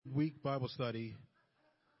week Bible study.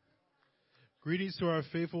 Greetings to our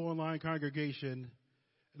faithful online congregation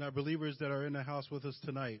and our believers that are in the house with us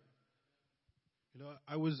tonight. You know,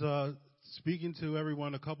 I was speaking to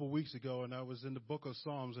everyone a couple weeks ago, and I was in the book of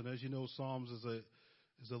Psalms, and as you know, Psalms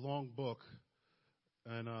is a long book,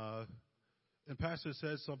 and Pastor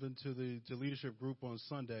said something to the leadership group on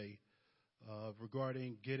Sunday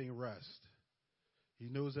regarding getting rest. He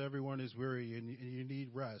knows everyone is weary and you need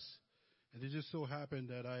rest. And it just so happened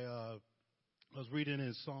that I was reading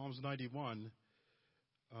in Psalms 91,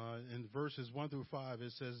 in verses 1 through 5,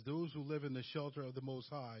 it says, "Those who live in the shelter of the Most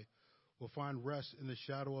High will find rest in the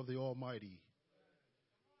shadow of the Almighty.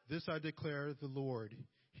 This I declare the Lord.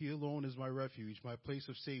 He alone is my refuge, my place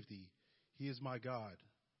of safety. He is my God.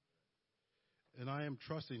 And I am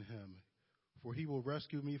trusting him, for he will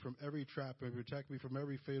rescue me from every trap and protect me from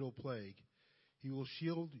every fatal plague. He will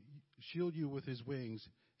shield you with his wings,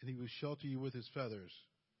 and he will shelter you with his feathers.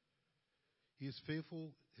 He is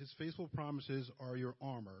faithful. His faithful promises are your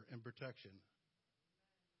armor and protection.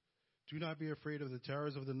 Do not be afraid of the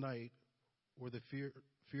terrors of the night or the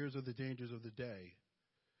fears of the dangers of the day."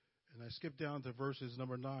 And I skip down to verses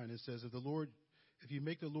number 9. It says, if you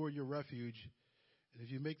make the Lord your refuge, and if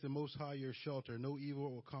you make the Most High your shelter, no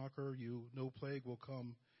evil will conquer you, no plague will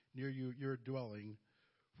come near your dwelling,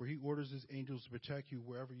 for he orders his angels to protect you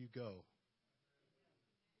wherever you go.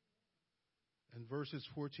 And verses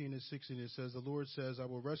 14 and 16, it says, "The Lord says, I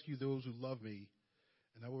will rescue those who love me,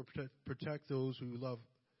 and I will protect those who love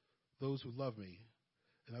me,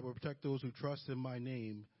 and I will protect those who trust in my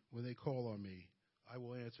name. When they call on me, I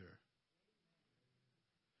will answer.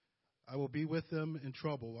 I will be with them in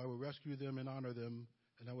trouble. I will rescue them and honor them,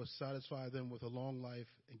 and I will satisfy them with a long life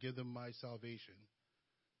and give them my salvation."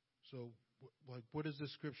 So, what does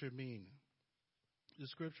this scripture mean? The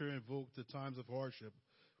scripture invoked the times of hardship,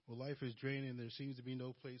 where life is draining and there seems to be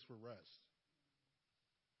no place for rest.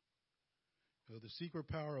 You know, the secret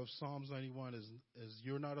power of Psalms 91 is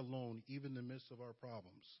you're not alone, even in the midst of our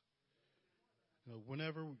problems. You know,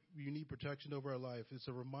 whenever you need protection over our life, it's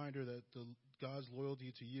a reminder that God's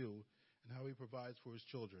loyalty to you and how he provides for his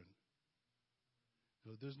children.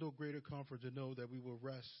 You know, there's no greater comfort to know that we will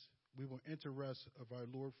enter rest of our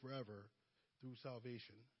Lord forever through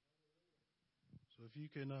salvation. So if you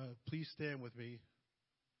can please stand with me.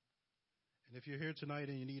 And if you're here tonight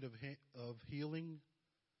and you need of healing,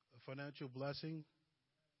 a financial blessing,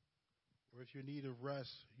 or if you need of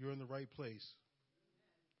rest, you're in the right place.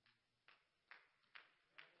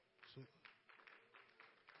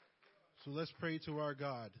 So let's pray to our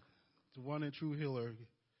God, the one and true healer.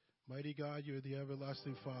 Mighty God, you're the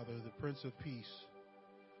everlasting Father, the Prince of Peace,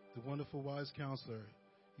 the wonderful wise counselor.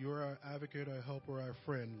 You are our advocate, our helper, our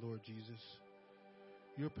friend, Lord Jesus.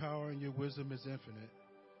 Your power and your wisdom is infinite.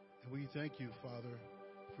 And we thank you, Father,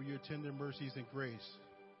 for your tender mercies and grace.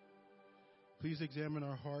 Please examine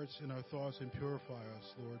our hearts and our thoughts and purify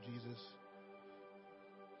us, Lord Jesus.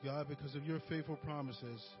 God, because of your faithful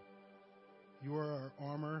promises, you are our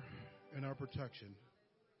armor and our protection.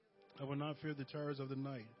 I will not fear the terrors of the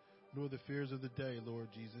night, nor the fears of the day, Lord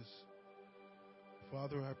Jesus.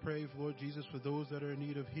 Father, I pray, Lord Jesus, for those that are in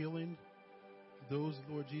need of healing, those,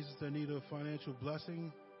 Lord Jesus, that need a financial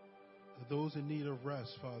blessing, those in need of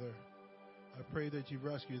rest, Father. I pray that you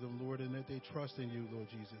rescue them, Lord, and that they trust in you, Lord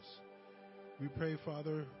Jesus. We pray,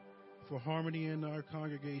 Father, for harmony in our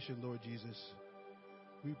congregation, Lord Jesus.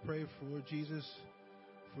 We pray for, Lord Jesus,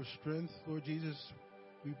 for strength, Lord Jesus.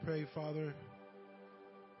 We pray, Father,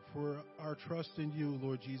 for our trust in you,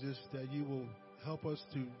 Lord Jesus, that you will help us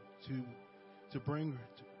to bring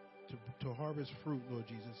to harvest fruit, Lord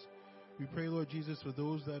Jesus. We pray, Lord Jesus, for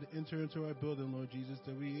those that enter into our building, Lord Jesus,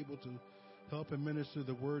 that we are able to help and minister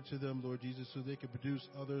the word to them, Lord Jesus, so they can produce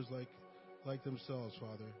others like themselves,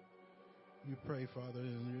 Father. We pray, Father,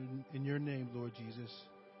 in your name, Lord Jesus.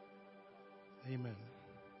 Amen.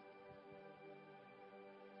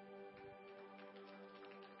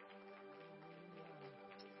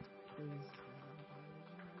 Please.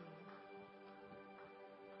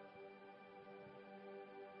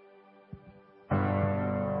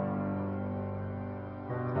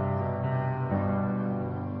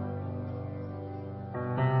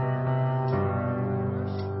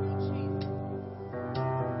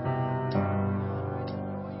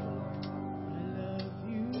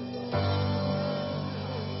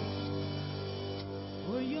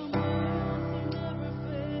 For your mercy never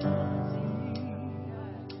fails me.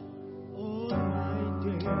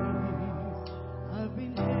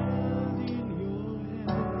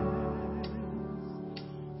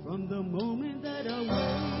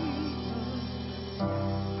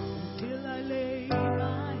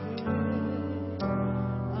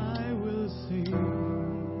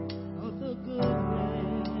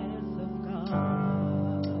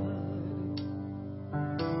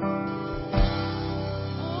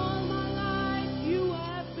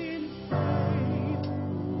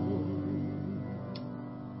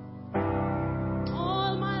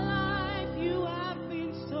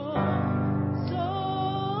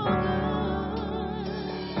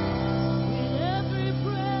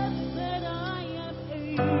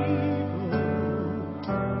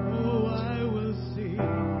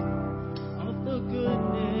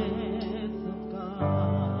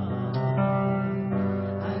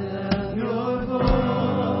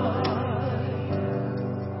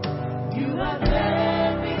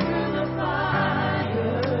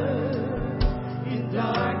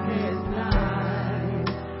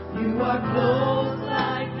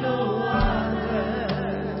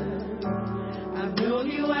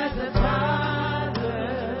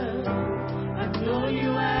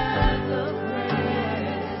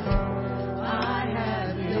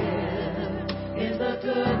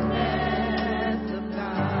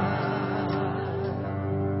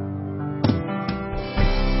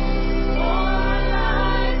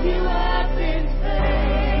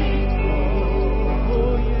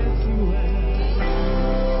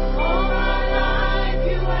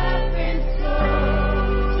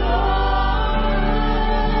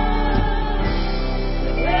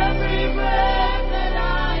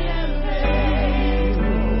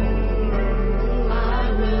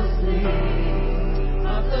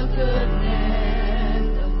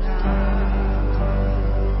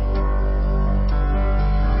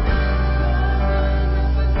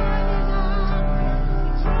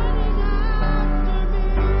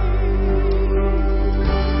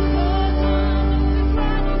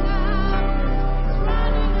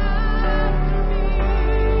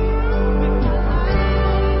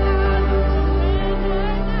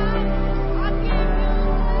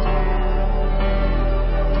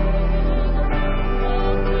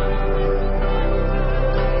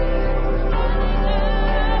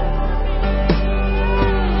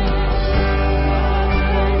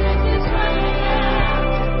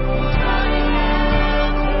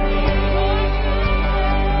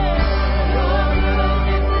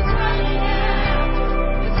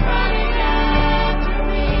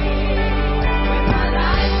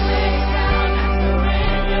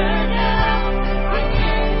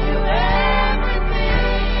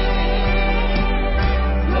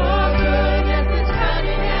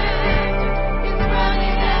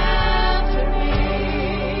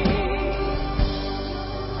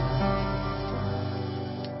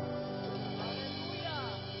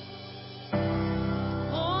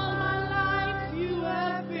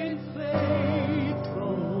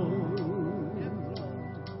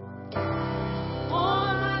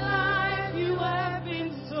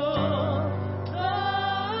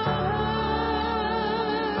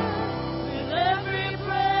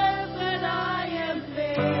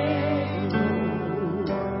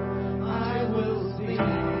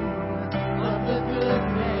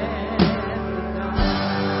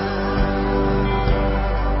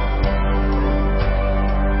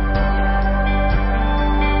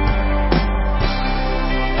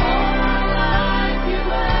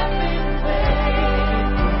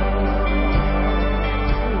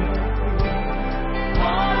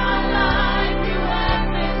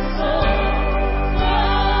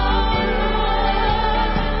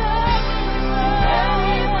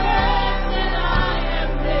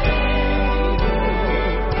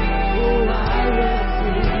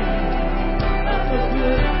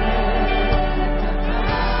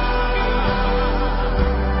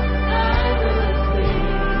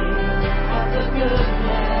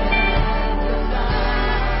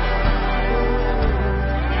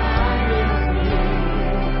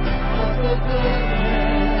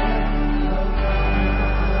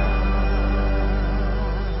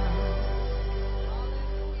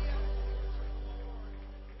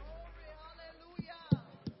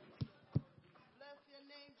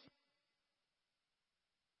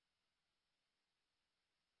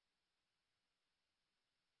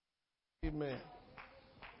 Amen.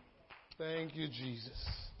 Thank you, Jesus.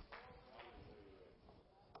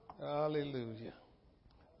 Hallelujah.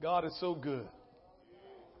 God is so good.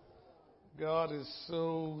 God is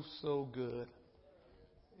so, so good.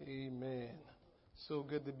 Amen. So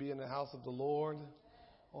good to be in the house of the Lord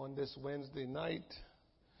on this Wednesday night.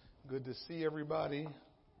 Good to see everybody.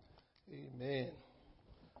 Amen.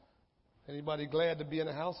 Anybody glad to be in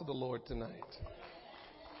the house of the Lord tonight?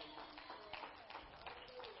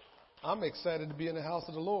 I'm excited to be in the house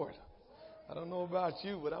of the Lord. I don't know about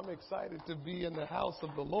you, but I'm excited to be in the house of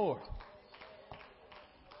the Lord.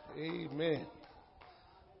 Amen.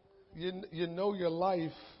 You know your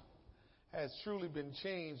life has truly been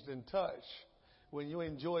changed and touched when you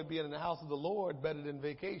enjoy being in the house of the Lord better than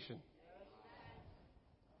vacation.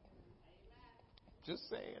 Just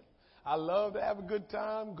saying. I love to have a good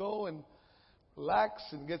time, go and relax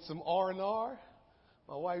and get some R&R.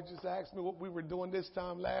 My wife just asked me what we were doing this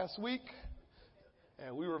time last week,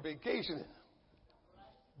 and we were vacationing.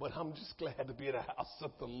 But I'm just glad to be in the house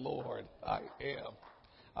of the Lord. I am.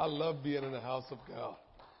 I love being in the house of God.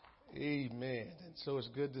 Amen. And so it's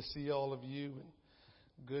good to see all of you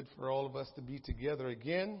and good for all of us to be together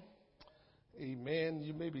again. Amen.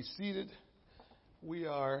 You may be seated. We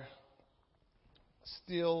are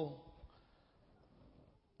still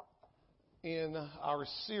in our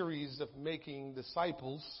series of making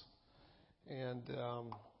disciples. And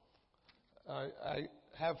I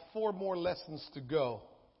have 4 more lessons to go.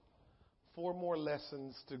 4 more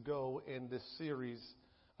lessons to go in this series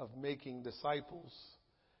of making disciples.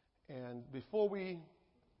 And before we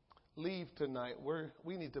leave tonight,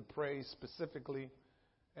 we need to pray specifically,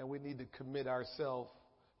 and we need to commit ourselves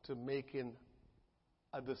to making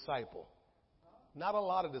a disciple. Not a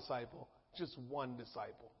lot of disciples, just one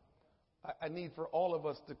disciple. I need for all of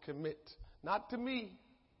us to commit, not to me,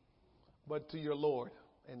 but to your Lord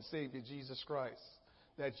and Savior Jesus Christ,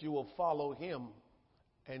 that you will follow him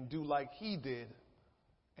and do like he did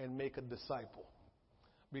and make a disciple.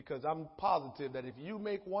 Because I'm positive that if you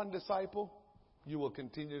make one disciple, you will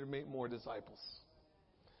continue to make more disciples.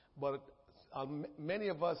 But many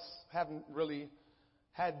of us haven't really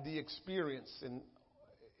had the experience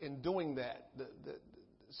in doing that.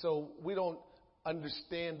 So we don't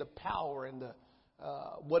understand the power and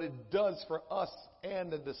what it does for us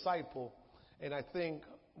and the disciple. And I think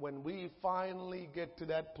when we finally get to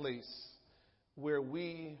that place where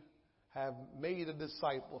we have made a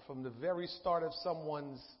disciple from the very start of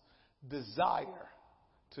someone's desire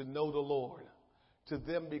to know the Lord, to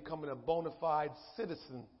them becoming a bona fide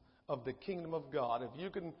citizen of the kingdom of God. If you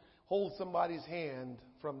can hold somebody's hand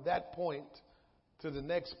from that point to the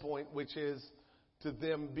next point, which is to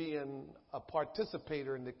them being a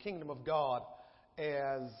participator in the kingdom of God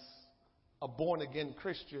as a born-again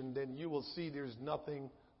Christian, then you will see there's nothing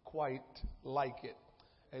quite like it.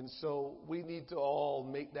 And so we need to all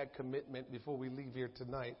make that commitment before we leave here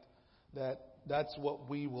tonight, that that's what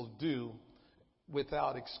we will do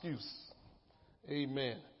without excuse.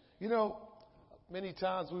 Amen. You know, many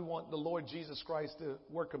times we want the Lord Jesus Christ to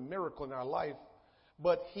work a miracle in our life,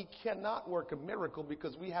 but he cannot work a miracle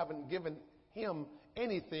because we haven't given him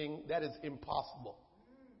anything that is impossible.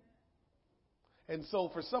 And so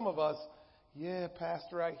for some of us, yeah,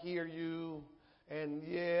 Pastor, I hear you, and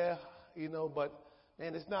yeah, but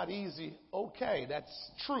man, it's not easy. Okay,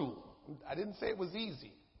 that's true. I didn't say it was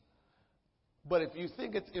easy. But if you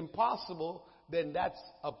think it's impossible, then that's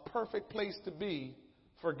a perfect place to be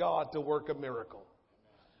for God to work a miracle.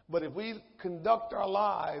 But if we conduct our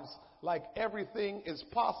lives like everything is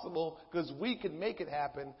possible because we can make it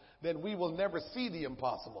happen, then we will never see the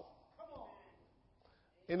impossible.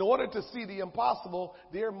 In order to see the impossible,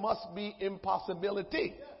 there must be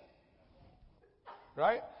impossibility.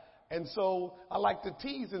 Right? And so I like to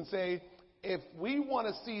tease and say, if we want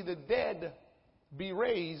to see the dead be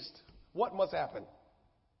raised, what must happen?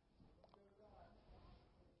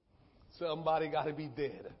 Somebody got to be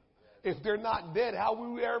dead. If they're not dead, how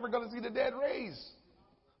are we ever going to see the dead raised?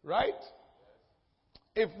 Right?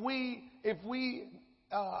 If we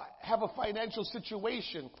have a financial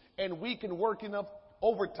situation and we can work enough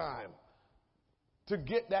overtime to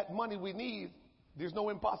get that money we need, there's no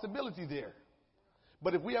impossibility there.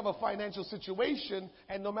 But if we have a financial situation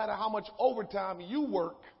and no matter how much overtime you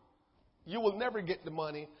work, you will never get the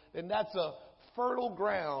money, then that's a fertile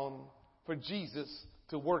ground for Jesus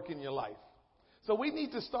to work in your life. So we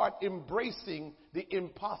need to start embracing the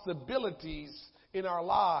impossibilities in our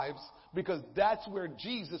lives because that's where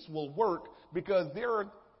Jesus will work, because there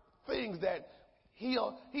are things that he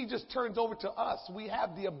just turns over to us. We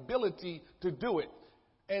have the ability to do it.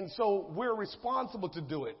 And so we're responsible to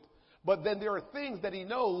do it. But then there are things that he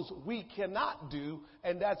knows we cannot do,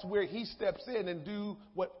 and that's where he steps in and do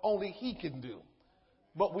what only he can do.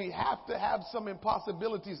 But we have to have some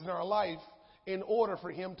impossibilities in our life in order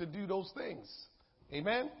for him to do those things.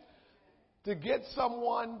 Amen? To get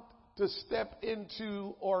someone to step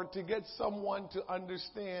into, or to get someone to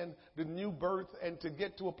understand the new birth and to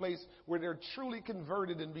get to a place where they're truly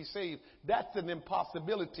converted and be saved, that's an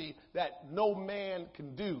impossibility that no man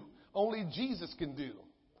can do. Only Jesus can do.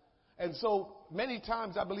 And so many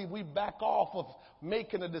times I believe we back off of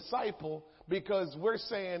making a disciple because we're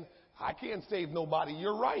saying, I can't save nobody.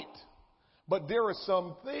 You're right. But there are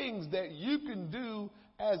some things that you can do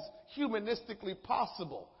as humanistically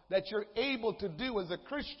possible, that you're able to do as a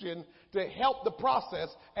Christian to help the process,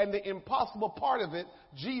 and the impossible part of it,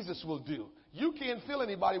 Jesus will do. You can't fill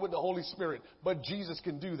anybody with the Holy Spirit, but Jesus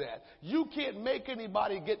can do that. You can't make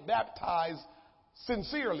anybody get baptized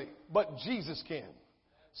sincerely, but Jesus can.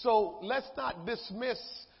 So let's not dismiss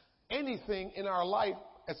anything in our life,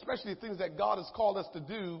 especially things that God has called us to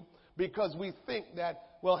do, because we think that,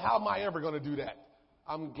 well, how am I ever going to do that?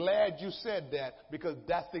 I'm glad you said that, because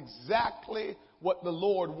that's exactly what the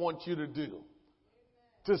Lord wants you to do.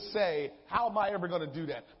 To say, how am I ever going to do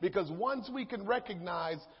that? Because once we can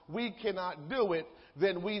recognize we cannot do it,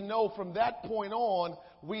 then we know from that point on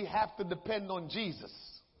we have to depend on Jesus.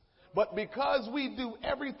 But because we do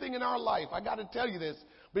everything in our life, I got to tell you this,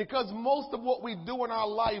 because most of what we do in our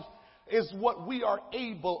life is what we are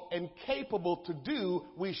able and capable to do,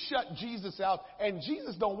 we shut Jesus out, and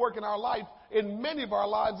Jesus don't work in our life. In many of our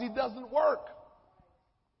lives, he doesn't work.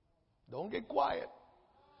 Don't get quiet.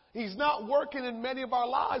 He's not working in many of our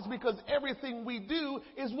lives because everything we do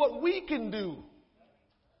is what we can do.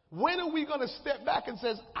 When are we going to step back and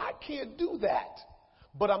say, I can't do that,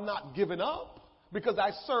 but I'm not giving up because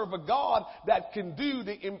I serve a God that can do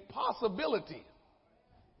the impossibility?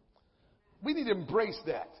 We need to embrace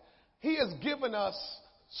that. He has given us,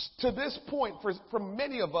 to this point, for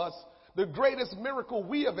many of us, the greatest miracle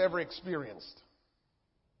we have ever experienced.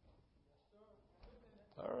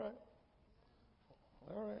 All right.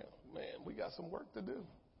 All right. Man, we got some work to do.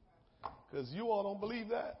 Because you all don't believe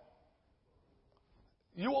that.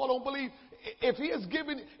 You all don't believe, if he has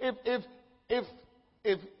given, if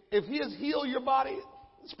he has healed your body,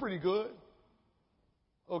 it's pretty good.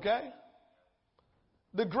 Okay?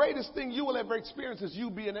 The greatest thing you will ever experience is you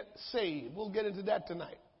being saved. We'll get into that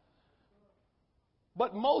tonight.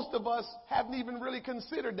 But most of us haven't even really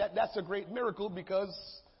considered that that's a great miracle, because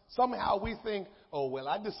somehow we think, oh, well,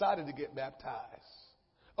 I decided to get baptized.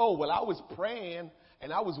 Oh, well, I was praying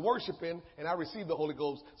and I was worshiping and I received the Holy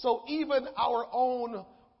Ghost. So even our own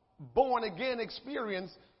born again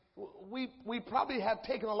experience, we probably have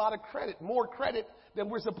taken a lot of credit, more credit than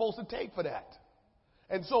we're supposed to take for that.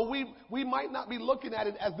 And so we might not be looking at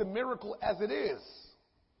it as the miracle as it is,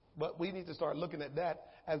 but we need to start looking at that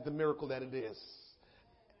as the miracle that it is.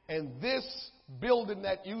 And this building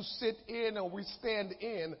that you sit in or we stand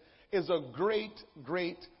in is a great,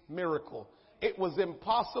 great miracle. It was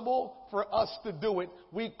impossible for us to do it.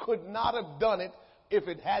 We could not have done it if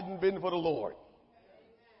it hadn't been for the Lord.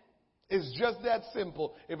 It's just that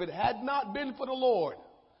simple. If it had not been for the Lord,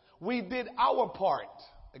 we did our part.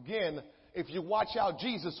 Again, if you watch how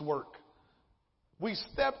Jesus worked, we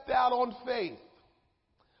stepped out on faith.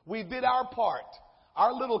 We did our part.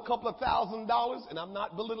 Our little couple of $1,000, and I'm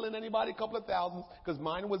not belittling anybody, couple of thousands, because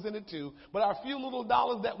mine was in it too. But our few little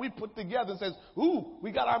dollars that we put together and says, ooh,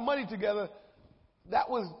 we got our money together. That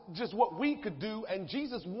was just what we could do, and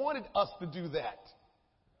Jesus wanted us to do that.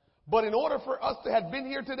 But in order for us to have been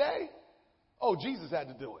here today, oh, Jesus had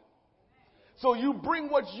to do it. So you bring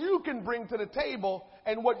what you can bring to the table,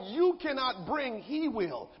 and what you cannot bring, he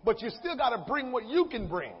will. But you still got to bring what you can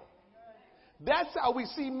bring. That's how we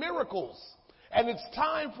see miracles. And it's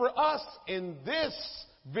time for us in this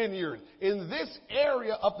vineyard, in this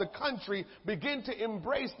area of the country, begin to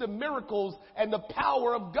embrace the miracles and the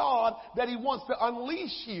power of God that he wants to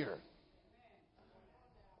unleash here.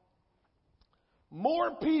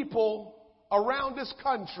 More people around this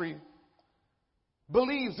country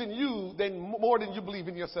believes in you more than you believe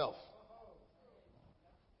in yourself.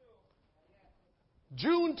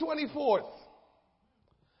 June 24th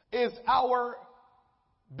is our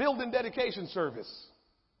building dedication service.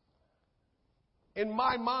 In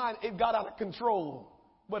my mind, it got out of control,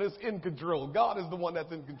 but it's in control. God is the one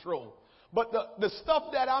that's in control. But the stuff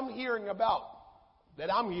that I'm hearing about,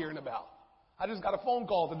 I just got a phone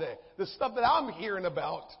call today. The stuff that I'm hearing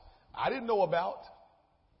about, I didn't know about,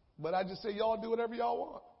 but I just say, y'all do whatever y'all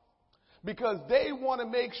want. Because they want to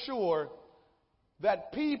make sure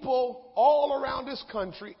that people all around this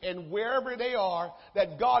country and wherever they are,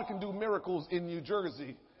 that God can do miracles in New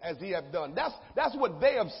Jersey as he have done. That's what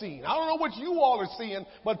they have seen. I don't know what you all are seeing,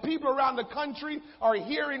 but people around the country are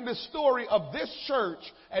hearing the story of this church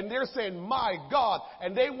and they're saying, my God,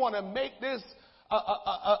 and they want to make this,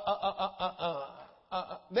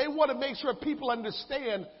 they want to make sure people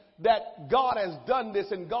understand that God has done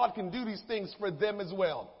this and God can do these things for them as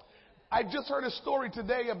well. I just heard a story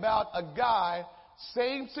today about a guy,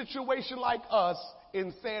 same situation like us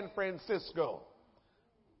in San Francisco.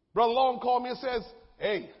 Brother Long called me and says,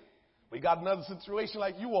 hey, we got another situation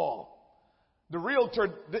like you all. The realtor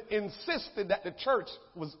insisted that the church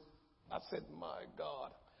was, I said, my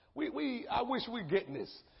God, I wish we're getting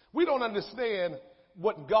this. We don't understand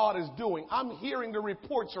what God is doing. I'm hearing the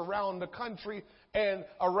reports around the country and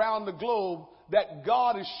around the globe that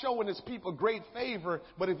God is showing his people great favor.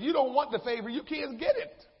 But if you don't want the favor, you can't get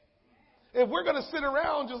it. If we're going to sit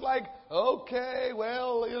around just like, okay,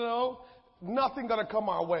 well, you know, nothing going to come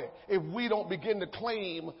our way if we don't begin to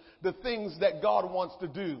claim the things that God wants to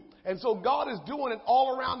do. And so God is doing it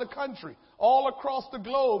all around the country, all across the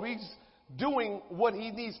globe. He's doing what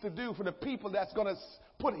he needs to do for the people that's going to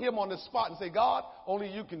put him on the spot and say, God, only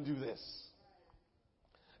you can do this.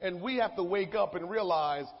 And we have to wake up and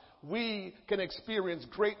realize we can experience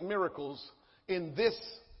great miracles in this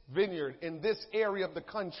vineyard, in this area of the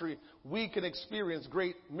country. We can experience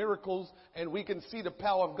great miracles and we can see the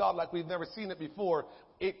power of God like we've never seen it before.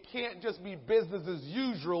 It can't just be business as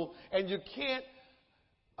usual, and you can't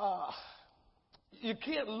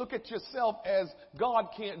look at yourself as God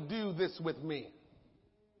can't do this with me.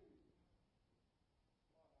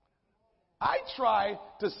 I try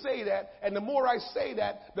to say that, and the more I say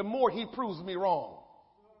that, the more he proves me wrong.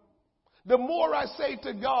 The more I say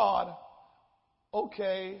to God,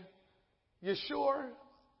 okay, you sure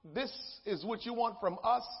this is what you want from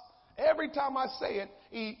us? Every time I say it,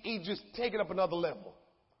 he just take it up another level.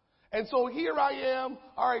 And so here I am.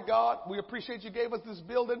 All right, God, we appreciate you gave us this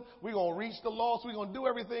building. We're going to reach the lost. We're going to do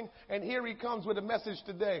everything. And here he comes with a message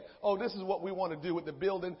today. Oh, this is what we want to do with the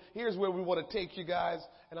building. Here's where we want to take you guys.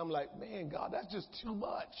 And I'm like, man, God, that's just too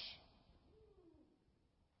much.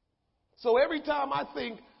 So every time I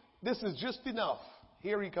think this is just enough,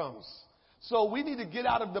 here he comes. So we need to get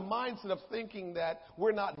out of the mindset of thinking that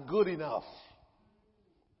we're not good enough.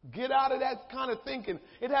 Get out of that kind of thinking.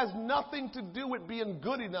 It has nothing to do with being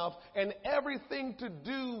good enough and everything to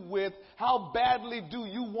do with how badly do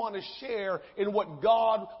you want to share in what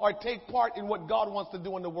God or take part in what God wants to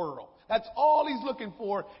do in the world. That's all he's looking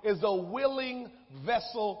for, is a willing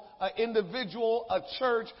vessel, an individual, a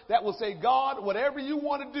church that will say, God, whatever you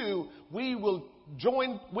want to do, we will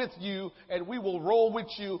join with you and we will roll with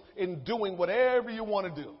you in doing whatever you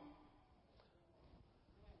want to do.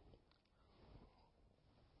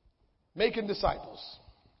 Making disciples.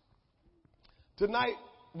 Tonight,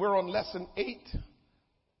 we're on lesson 8.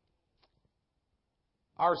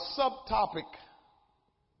 Our subtopic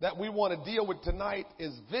that we want to deal with tonight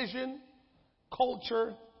is vision,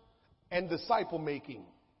 culture, and disciple making.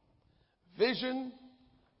 Vision,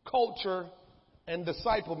 culture, and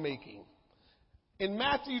disciple making. In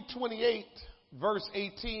Matthew 28, verse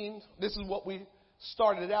 18, this is what we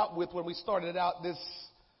started out with when we started out this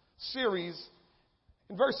series.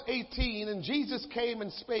 In verse 18, and Jesus came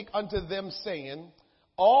and spake unto them, saying,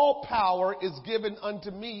 all power is given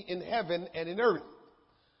unto me in heaven and in earth.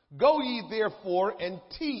 Go ye therefore and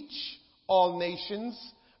teach all nations,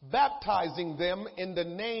 baptizing them in the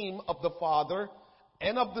name of the Father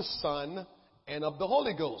and of the Son and of the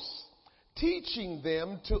Holy Ghost, teaching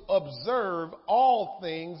them to observe all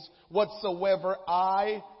things whatsoever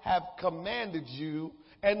I have commanded you.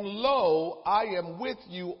 And lo, I am with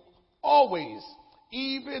you always,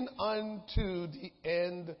 even unto the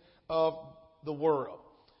end of the world.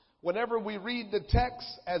 Whenever we read the text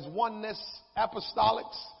as oneness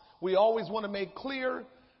apostolics, we always want to make clear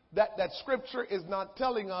that scripture is not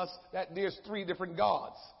telling us that there's 3 different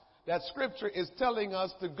gods. That scripture is telling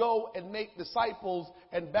us to go and make disciples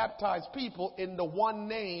and baptize people in the one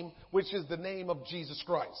name, which is the name of Jesus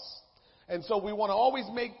Christ. And so we want to always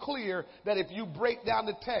make clear that if you break down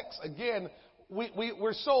the text, again,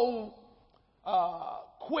 we're so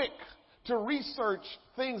quick to research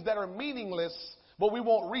things that are meaningless, but we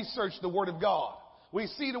won't research the Word of God. We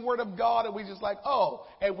see the Word of God and we just like, oh,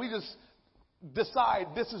 and we just decide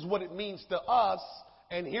this is what it means to us,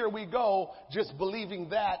 And here we go, just believing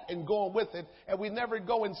that and going with it. And we never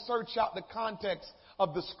go and search out the context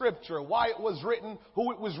of the scripture, why it was written,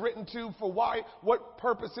 who it was written to, for why, what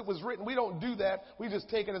purpose it was written. We don't do that. We just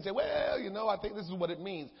take it and say, well, I think this is what it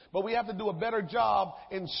means. But we have to do a better job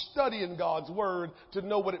in studying God's word to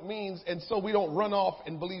know what it means. And so we don't run off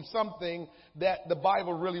and believe something that the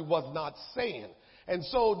Bible really was not saying. And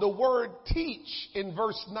so the word teach in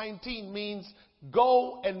verse 19 means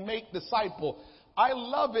go and make disciple. I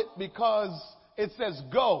love it because it says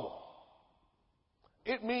go.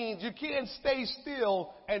 It means you can't stay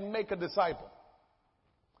still and make a disciple.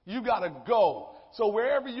 You got to go. So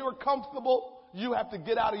wherever you're comfortable, you have to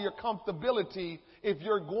get out of your comfortability if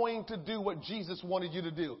you're going to do what Jesus wanted you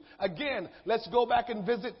to do. Again, let's go back and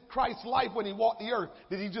visit Christ's life when he walked the earth.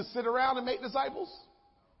 Did he just sit around and make disciples?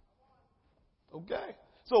 Okay.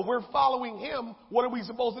 So we're following him. What are we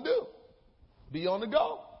supposed to do? Be on the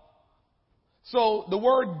go. So the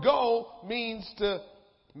word go means to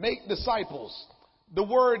make disciples. The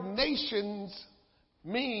word nations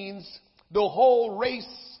means the whole race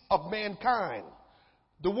of mankind.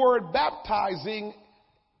 The word baptizing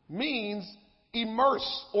means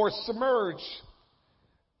immerse or submerge.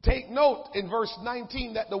 Take note in verse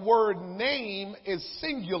 19 that the word name is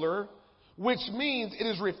singular, which means it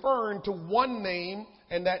is referring to one name,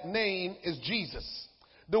 and that name is Jesus.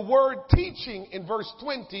 The word teaching in verse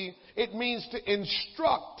 20, it means to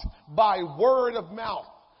instruct by word of mouth.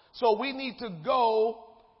 So we need to go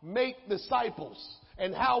make disciples.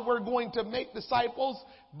 And how we're going to make disciples?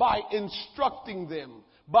 By instructing them,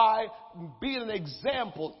 by being an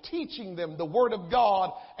example, teaching them the word of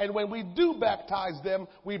God. And when we do baptize them,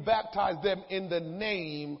 we baptize them in the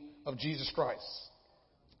name of Jesus Christ.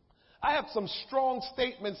 I have some strong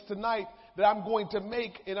statements tonight that I'm going to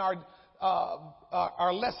make in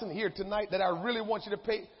our lesson here tonight that I really want you to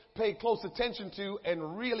pay close attention to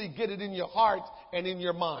and really get it in your heart and in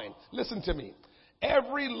your mind. Listen to me.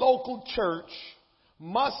 Every local church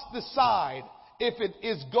must decide if it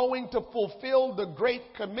is going to fulfill the Great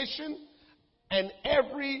Commission, and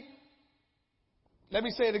let me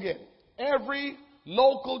say it again. Every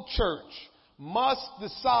local church must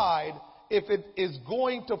decide if it is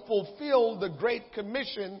going to fulfill the Great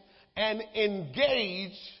Commission and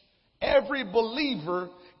engage every believer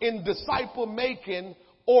in disciple making,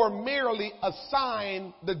 or merely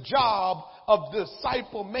assign the job of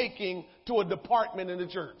disciple making to a department in the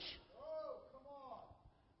church.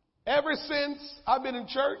 Ever since I've been in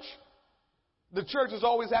church, the church has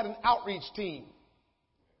always had an outreach team.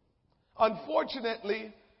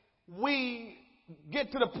 Unfortunately, we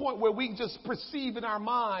get to the point where we just perceive in our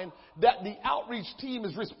mind that the outreach team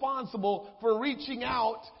is responsible for reaching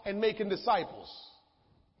out and making disciples.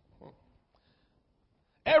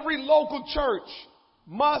 Every local church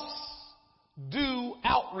must do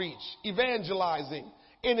outreach, evangelizing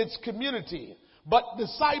in its community. But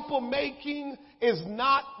disciple making is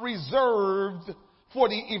not reserved for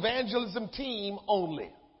the evangelism team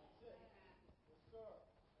only.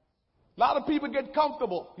 A lot of people get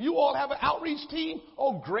comfortable. You all have an outreach team?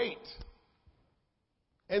 Oh, great.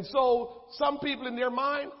 And so some people in their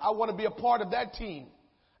mind, I want to be a part of that team.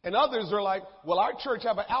 And others are like, well, our church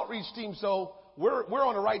have an outreach team, so we're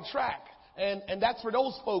on the right track. And that's for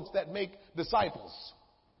those folks that make disciples.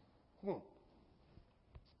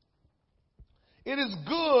 It is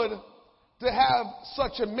good to have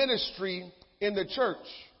such a ministry in the church.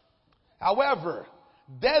 However,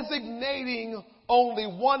 designating only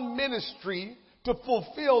one ministry to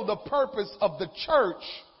fulfill the purpose of the church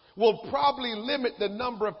will probably limit the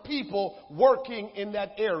number of people working in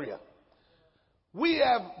that area. We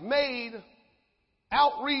have made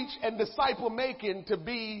outreach and disciple making to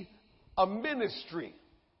be a ministry.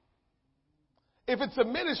 If it's a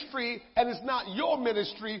ministry and it's not your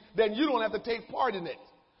ministry, then you don't have to take part in it.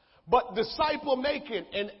 But disciple making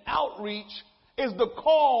and outreach is the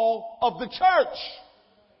call of the church.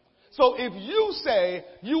 So if you say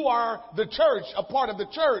you are the church, a part of the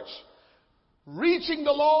church, reaching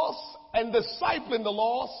the lost and discipling the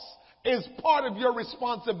lost is part of your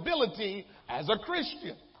responsibility as a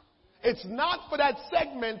Christian. It's not for that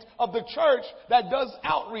segment of the church that does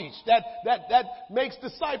outreach, that makes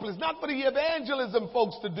disciples. It's not for the evangelism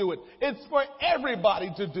folks to do it. It's for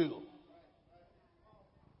everybody to do.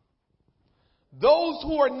 Those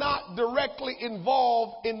who are not directly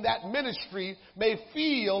involved in that ministry may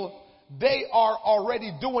feel they are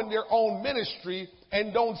already doing their own ministry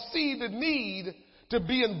and don't see the need to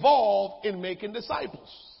be involved in making disciples.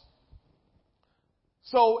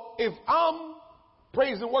 So if I'm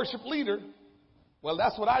praise and worship leader, well,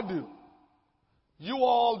 that's what I do. You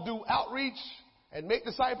all do outreach and make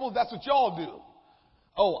disciples. That's what y'all do.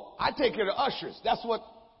 Oh, I take care of ushers. That's what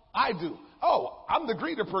I do. Oh, I'm the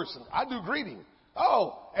greeter person. I do greeting.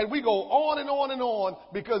 Oh, and we go on and on and on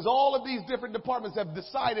because all of these different departments have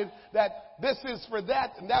decided that this is for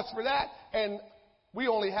that and that's for that. And we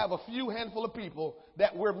only have a few handful of people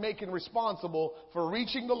that we're making responsible for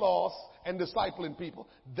reaching the lost and discipling people.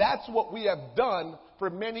 That's what we have done for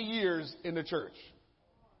many years in the church.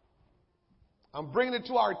 I'm bringing it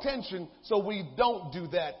to our attention so we don't do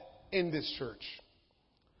that in this church.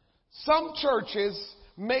 Some churches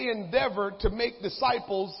may endeavor to make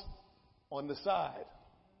disciples on the side.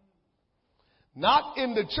 Not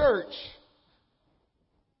in the church,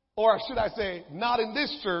 or should I say, not in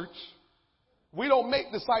this church. We don't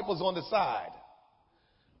make disciples on the side.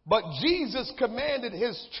 But Jesus commanded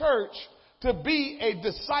his church to be a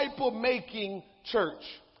disciple-making church.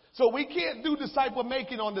 So we can't do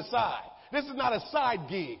disciple-making on the side. This is not a side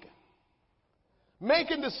gig.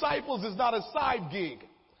 Making disciples is not a side gig.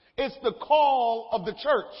 It's the call of the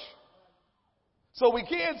church. So we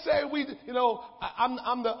can't say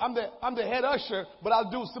I'm the head usher, but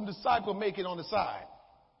I'll do some disciple making on the side.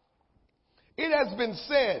 It has been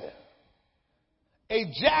said, a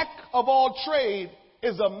jack of all trade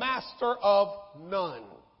is a master of none.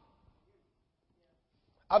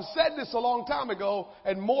 I've said this a long time ago,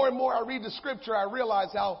 and more I read the scripture, I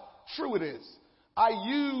realize how true it is. I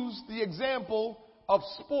use the example of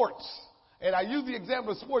sports, and I use the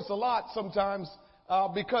example of sports a lot sometimes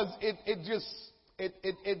because it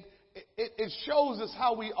shows us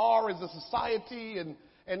how we are as a society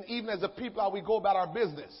and even as a people, how we go about our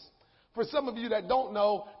business. For some of you that don't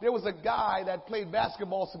know, there was a guy that played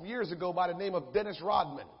basketball some years ago by the name of Dennis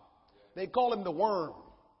Rodman. They call him the Worm.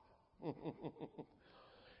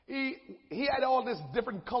 He had all this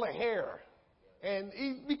different color hair, and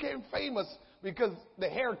he became famous because the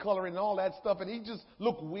hair coloring and all that stuff, and he just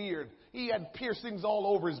looked weird. He had piercings all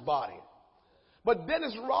over his body. But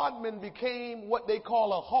Dennis Rodman became what they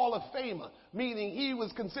call a Hall of Famer, meaning he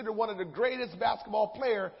was considered one of the greatest basketball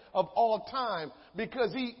players of all time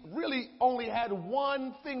because he really only had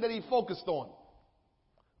one thing that he focused on: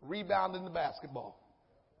 rebounding the basketball.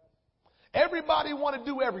 Everybody want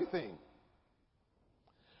to do everything.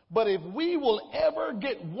 But if we will ever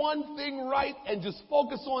get one thing right and just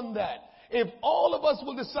focus on that, if all of us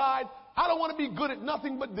will decide, I don't want to be good at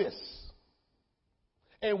nothing but this,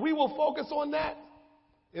 and we will focus on that,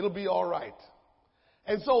 it'll be all right.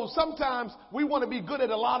 And so sometimes we want to be good at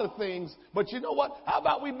a lot of things, but you know what? How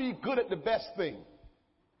about we be good at the best thing?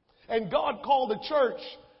 And God called the church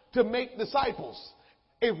to make disciples.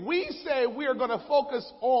 If we say we are going to focus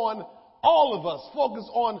on, all of us focus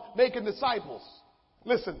on making disciples.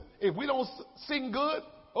 Listen, if we don't sing good,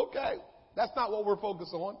 okay, that's not what we're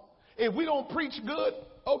focused on. If we don't preach good,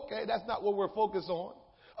 okay, that's not what we're focused on.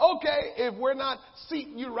 Okay, if we're not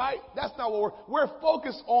seating you right, that's not what we're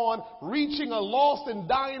focused on reaching a lost and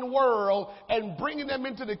dying world and bringing them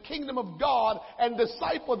into the kingdom of God and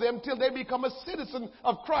disciple them till they become a citizen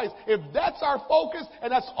of Christ. If that's our focus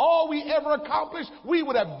and that's all we ever accomplish, we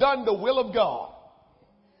would have done the will of God.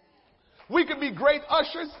 We can be great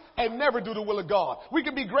ushers and never do the will of God. We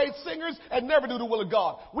can be great singers and never do the will of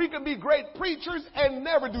God. We can be great preachers and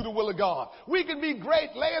never do the will of God. We can be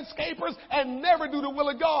great landscapers and never do the will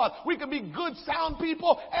of God. We can be good sound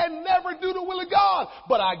people and never do the will of God.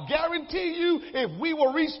 But I guarantee you, if we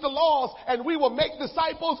will reach the lost and we will make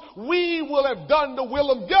disciples, we will have done the will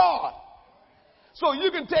of God. So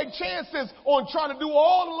you can take chances on trying to do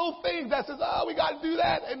all the little things that says, oh, we got to do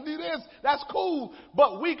that and do this. That's cool.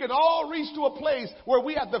 But we can all reach to a place where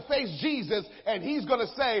we have to face Jesus and he's going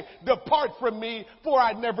to say, depart from me, for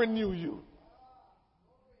I never knew you.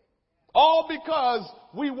 All because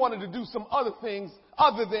we wanted to do some other things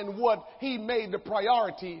other than what he made the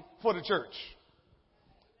priority for the church.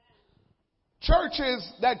 Churches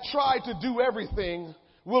that try to do everything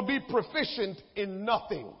will be proficient in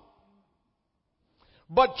nothing.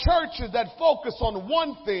 But churches that focus on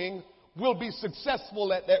one thing will be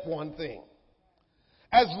successful at that one thing.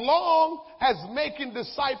 As long as making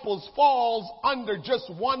disciples falls under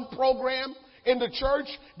just one program in the church,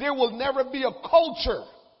 there will never be a culture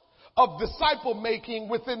of disciple making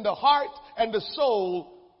within the heart and the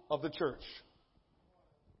soul of the church.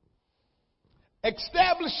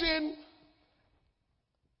 Establishing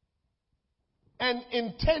an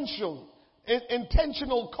intentional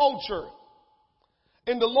culture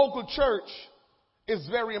in the local church is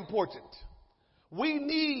very important. We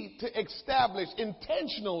need to establish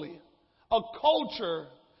intentionally a culture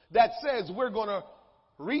that says we're going to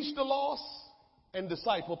reach the lost and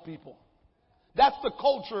disciple people. That's the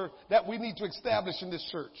culture that we need to establish in this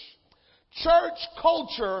church. Church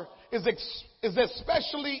culture is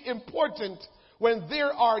especially important when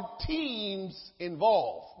there are teams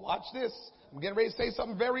involved. Watch this. I'm getting ready to say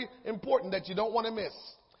something very important that you don't want to miss.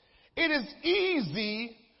 It is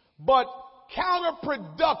easy but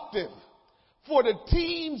counterproductive for the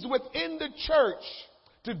teams within the church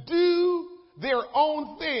to do their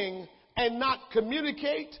own thing and not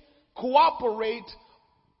communicate, cooperate,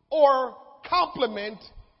 or complement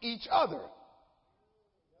each other.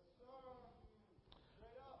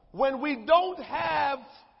 When we don't have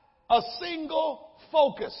a single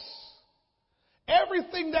focus,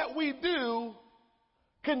 everything that we do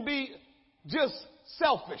can be just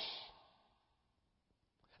selfish.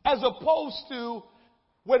 As opposed to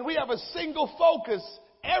when we have a single focus,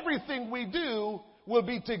 everything we do will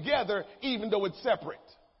be together even though it's separate.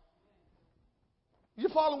 You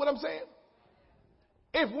follow what I'm saying?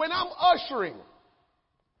 If when I'm ushering,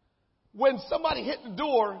 when somebody hit the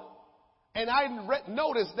door and I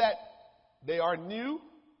notice that they are new,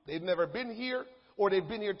 they've never been here, or they've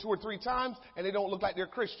been here 2 or 3 times and they don't look like they're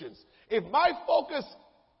Christians. If my focus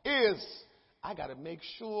is, I got to make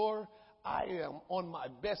sure I am on my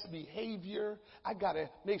best behavior. I got to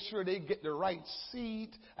make sure they get the right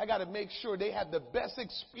seat. I got to make sure they have the best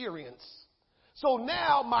experience. So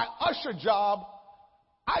now my usher job,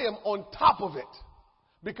 I am on top of it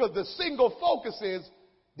because the single focus is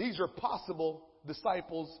these are possible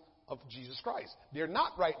disciples of Jesus Christ. They're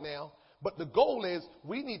not right now, but the goal is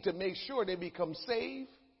we need to make sure they become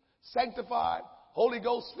saved, sanctified, Holy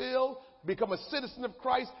Ghost filled, become a citizen of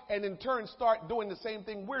Christ, and in turn start doing the same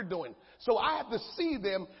thing we're doing. So I have to see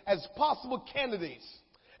them as possible candidates.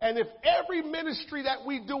 And if every ministry that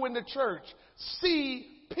we do in the church see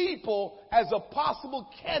people as a possible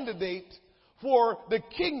candidate for the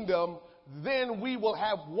kingdom, then we will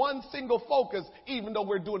have one single focus, even though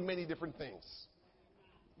we're doing many different things.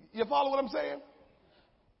 You follow what I'm saying?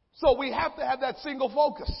 So we have to have that single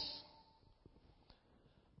focus.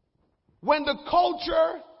 When the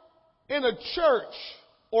culture in a church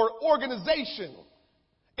or organization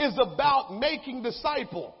is about making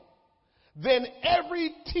disciples, then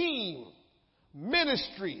every team,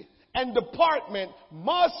 ministry, and department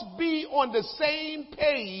must be on the same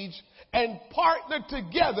page and partner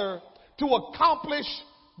together to accomplish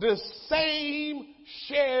the same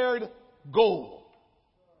shared goal.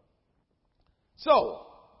 So,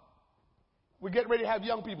 we're getting ready to have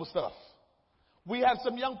young people stuff. We have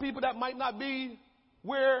some young people that might not be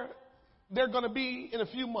where they're going to be in a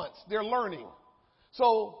few months. They're learning.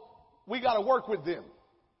 So, we got to work with them.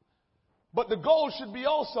 But the goal should be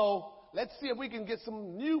also, let's see if we can get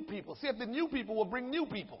some new people. See if the new people will bring new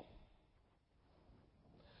people.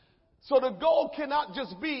 So the goal cannot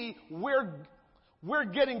just be we're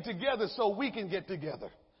getting together so we can get together.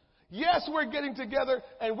 Yes, we're getting together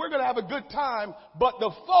and we're going to have a good time, but the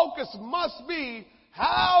focus must be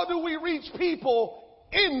how do we reach people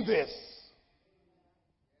in this?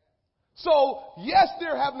 So, yes,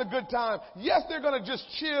 they're having a good time. Yes, they're going to just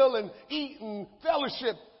chill and eat and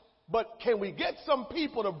fellowship. But can we get some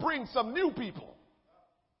people to bring some new people?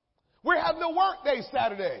 We're having a work day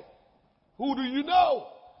Saturday. Who do you know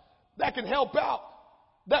that can help out,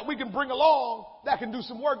 that we can bring along, that can do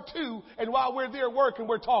some work too, and while we're there working,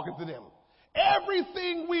 we're talking to them?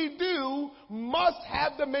 Everything we do must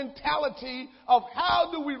have the mentality of how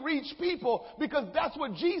do we reach people, because that's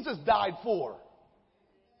what Jesus died for.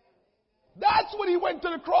 That's what he went to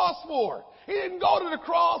the cross for. He didn't go to the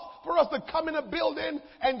cross for us to come in a building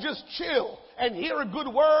and just chill and hear a good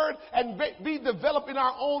word and be developed in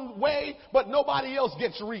our own way, but nobody else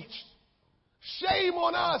gets reached. Shame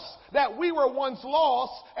on us that we were once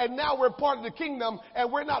lost and now we're part of the kingdom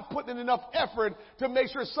and we're not putting in enough effort to make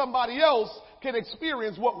sure somebody else can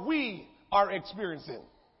experience what we are experiencing.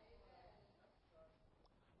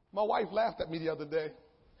 My wife laughed at me the other day.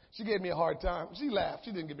 She gave me a hard time. She laughed.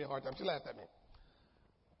 She didn't give me a hard time. She laughed at me.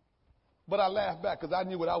 But I laughed back because I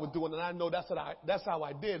knew what I was doing, and I know that's how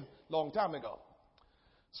I did a long time ago.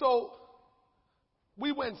 So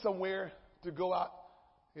we went somewhere to go out,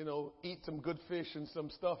 eat some good fish and some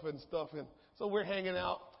stuff. And so we're hanging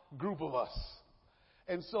out, group of us.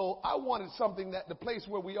 And so I wanted something that the place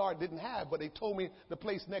where we are didn't have, but they told me the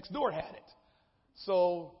place next door had it.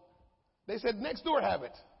 So they said, next door have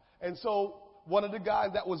it. And so one of the guys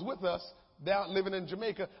that was with us down living in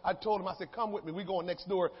Jamaica, I told him, I said, come with me. We're going next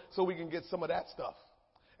door so we can get some of that stuff.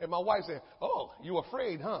 And my wife said, oh, you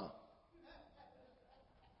afraid, huh?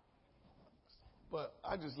 But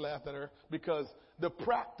I just laughed at her because the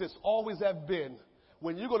practice always have been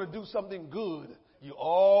when you're going to do something good, you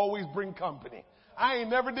always bring company. I ain't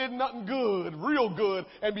never did nothing good, real good,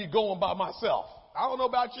 and be going by myself. I don't know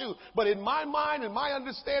about you, but in my mind and my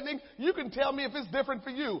understanding, you can tell me if it's different for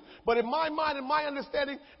you. But in my mind and my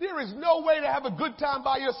understanding, there is no way to have a good time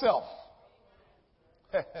by yourself.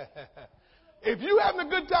 If you having a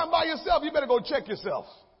good time by yourself, you better go check yourself.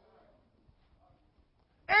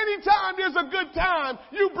 Anytime there's a good time,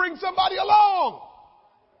 you bring somebody along.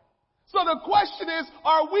 So the question is,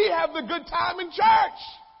 are we having a good time in church?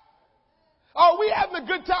 Are we having a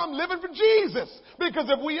good time living for Jesus? Because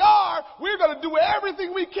if we are, we're going to do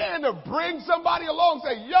everything we can to bring somebody along.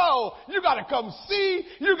 Say, yo, you got to come see.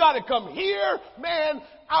 You got to come here. Man,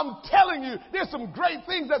 I'm telling you, there's some great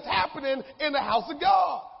things that's happening in the house of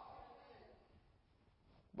God.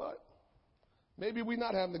 But maybe we're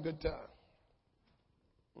not having a good time.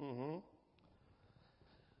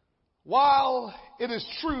 While it is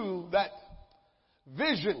true that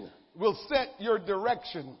vision will set your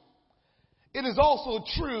direction, it is also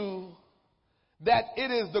true that it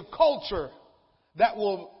is the culture that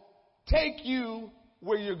will take you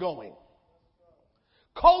where you're going.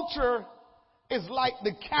 Culture is like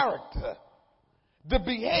the character, the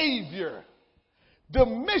behavior, the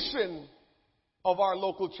mission of our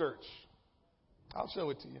local church. I'll show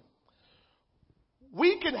it to you.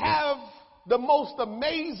 We can have the most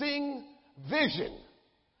amazing vision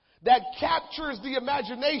that captures the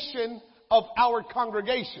imagination of our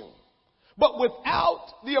congregation. But without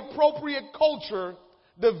the appropriate culture,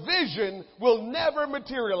 the vision will never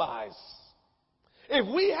materialize. If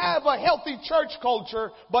we have a healthy church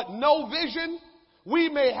culture but no vision, we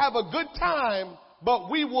may have a good time, but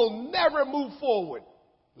we will never move forward.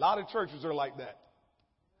 A lot of churches are like that.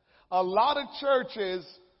 A lot of churches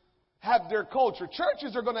have their culture.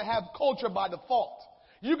 Churches are going to have culture by default.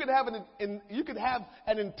 You can have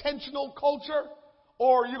an intentional culture,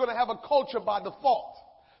 or you're going to have a culture by default.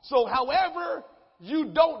 So however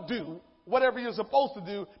you don't do whatever you're supposed to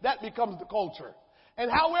do, that becomes the culture. And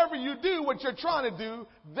however you do what you're trying to do,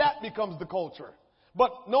 that becomes the culture.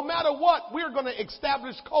 But no matter what, we're going to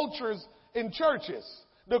establish cultures in churches.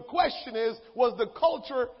 The question is, was the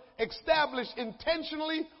culture established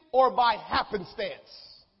intentionally or by happenstance?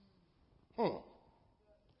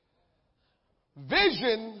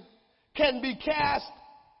 Vision can be cast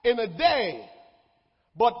in a day,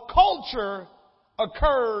 but culture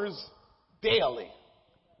occurs daily.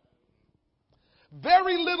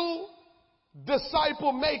 Very little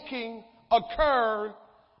disciple making occur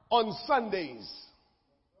on Sundays.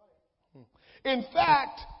 In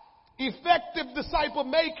fact, effective disciple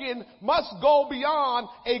making must go beyond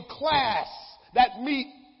a class that meet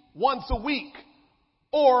once a week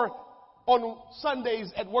or on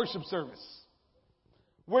Sundays at worship service.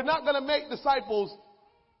 We're not going to make disciples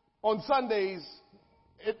on Sundays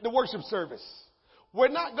at the worship service. We're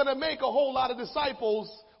not going to make a whole lot of disciples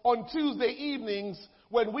on Tuesday evenings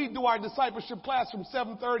when we do our discipleship class from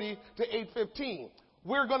 7:30 to 8:15.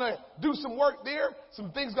 We're going to do some work there.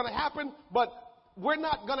 Some things going to happen, but we're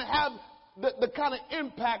not going to have the kind of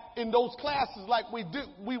impact in those classes like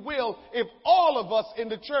we will if all of us in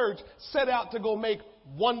the church set out to go make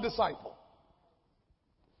one disciple.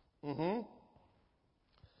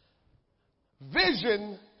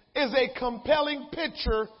 Vision is a compelling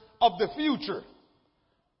picture of the future.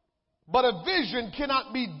 But a vision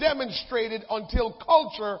cannot be demonstrated until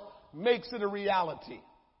culture makes it a reality.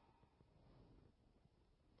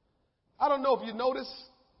 I don't know if you notice,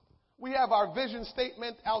 we have our vision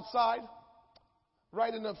statement outside,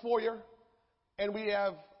 right in the foyer, and we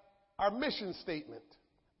have our mission statement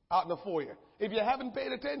out in the foyer. If you haven't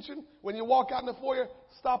paid attention, when you walk out in the foyer,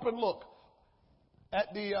 stop and look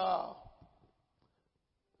at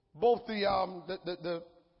both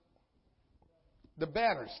the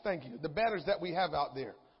banners, thank you, the banners that we have out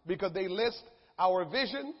there, because they list our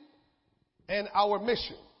vision and our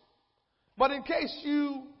mission. But in case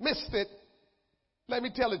you missed it, let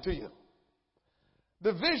me tell it to you.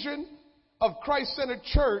 The vision of Christ-centered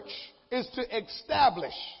church is to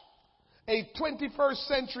establish a 21st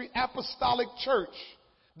century apostolic church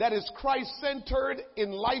that is Christ-centered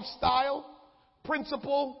in lifestyle,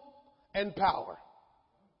 principle, and power.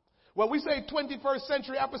 When we say 21st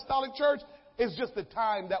century apostolic church, it's just the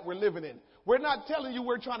time that we're living in. We're not telling you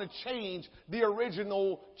we're trying to change the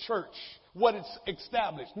original church, what it's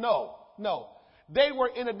established. No. They were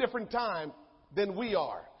in a different time than we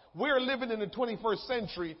are. We're living in the 21st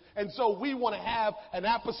century, and so we want to have an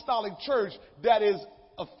apostolic church that is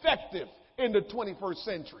effective in the 21st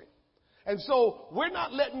century. And so we're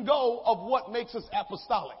not letting go of what makes us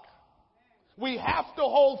apostolic. We have to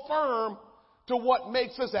hold firm to what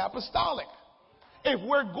makes us apostolic. If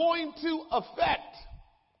we're going to affect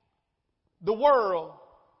the world,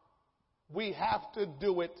 we have to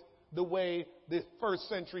do it the way the first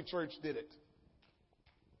century church did it.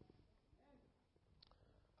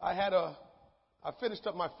 I finished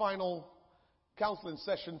up my final counseling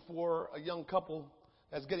session for a young couple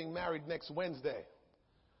that's getting married next Wednesday.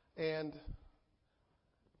 And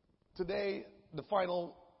today, the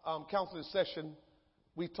final counseling session,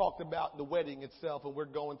 we talked about the wedding itself, and we're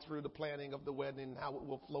going through the planning of the wedding and how it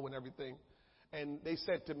will flow and everything. And they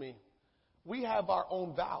said to me, we have our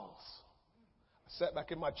own vows. I sat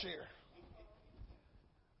back in my chair.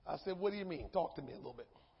 I said, what do you mean? Talk to me a little bit.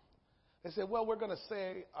 They said, well, we're going to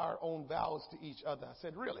say our own vows to each other. I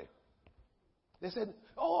said, really? They said,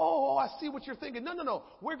 oh, I see what you're thinking. No.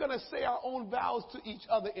 We're going to say our own vows to each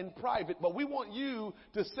other in private, but we want you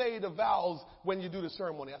to say the vows when you do the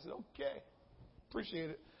ceremony. I said, okay, appreciate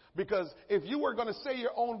it. Because if you were going to say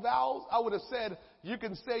your own vows, I would have said, you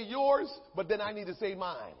can say yours, but then I need to say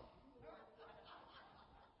mine.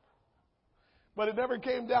 But it never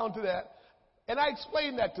came down to that. And I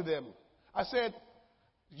explained that to them. I said,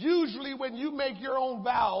 usually when you make your own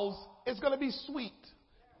vows, it's going to be sweet.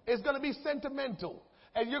 It's going to be sentimental.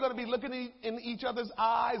 And you're going to be looking in each other's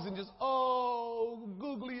eyes and just, oh,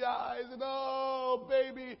 googly eyes and oh,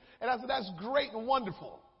 baby. And I said, that's great and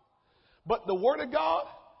wonderful. But the Word of God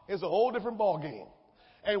is a whole different ballgame.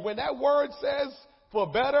 And when that Word says for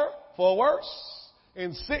better, for worse,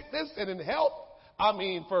 in sickness and in health, I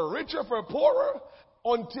mean for richer, for poorer,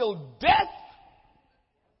 until death.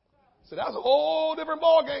 So that's a whole different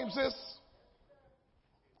ballgame, sis.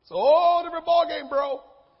 It's a whole different ballgame, bro.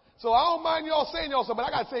 So I don't mind y'all saying y'all something,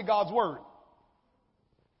 but I got to say God's word.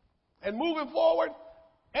 And moving forward,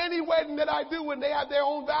 any wedding that I do when they have their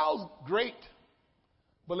own vows, great.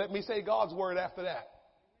 But let me say God's word after that.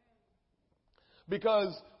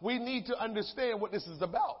 Because we need to understand what this is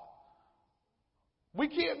about. We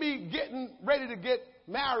can't be getting ready to get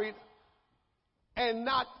married and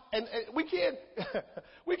we can't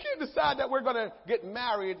decide that we're going to get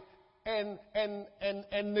married and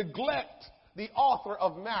neglect the author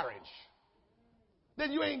of marriage.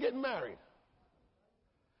 Then you ain't getting married.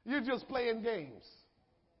 You're just playing games.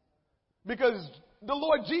 Because the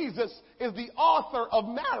Lord Jesus is the author of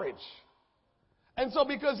marriage. And so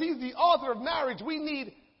because he's the author of marriage, we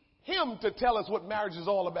need him to tell us what marriage is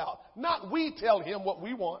all about. Not we tell him what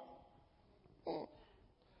we want.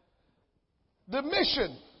 The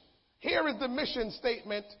mission. Here is the mission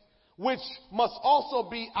statement, which must also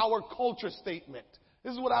be our culture statement.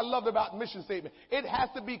 This is what I love about mission statement. It has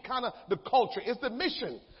to be kind of the culture. It's the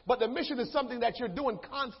mission. But the mission is something that you're doing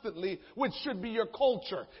constantly, which should be your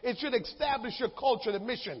culture. It should establish your culture, the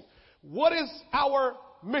mission. What is our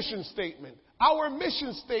mission statement? Our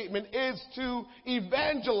mission statement is to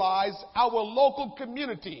evangelize our local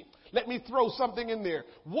community. Let me throw something in there.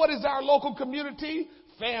 What is our local community?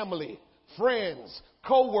 Family, friends,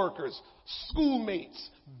 co-workers, schoolmates,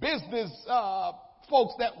 business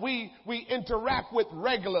folks that we interact with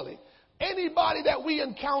regularly. Anybody that we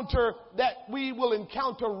encounter, that we will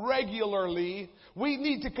encounter regularly, we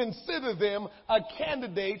need to consider them a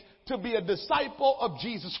candidate to be a disciple of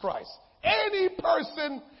Jesus Christ. Any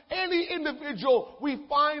person, any individual we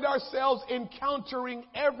find ourselves encountering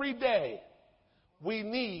every day, we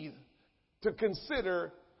need to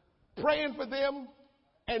consider praying for them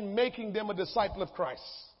and making them a disciple of Christ.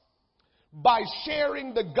 By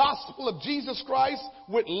sharing the gospel of Jesus Christ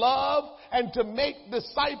with love and to make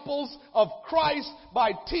disciples of Christ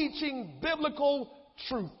by teaching biblical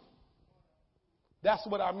truth. That's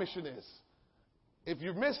what our mission is. If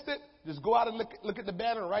you missed it, just go out and look at the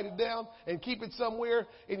banner and write it down and keep it somewhere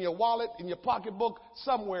in your wallet, in your pocketbook,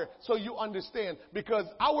 somewhere so you understand. Because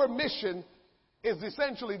our mission is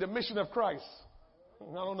essentially the mission of Christ.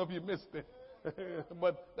 I don't know if you missed it,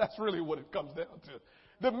 but that's really what it comes down to.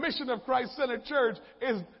 The mission of Christ Centered Church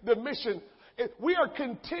is the mission. We are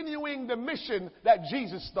continuing the mission that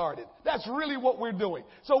Jesus started. That's really what we're doing.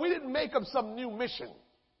 So we didn't make up some new mission.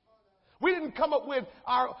 We didn't come up with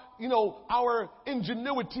our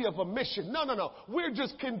ingenuity of a mission. No. We're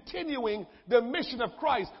just continuing the mission of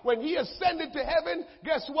Christ. When he ascended to heaven,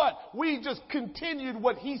 guess what? We just continued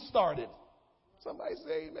what he started. Somebody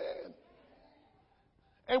say amen.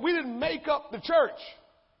 And we didn't make up the church.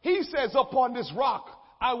 He says, upon this rock,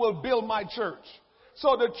 I will build my church.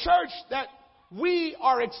 So the church that we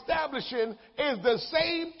are establishing is the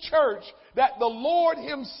same church that the Lord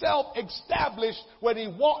himself established when he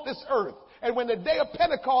walked this earth. And when the day of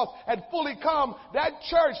Pentecost had fully come, that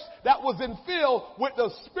church that was infilled with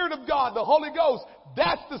the Spirit of God, the Holy Ghost,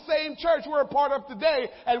 that's the same church we're a part of today.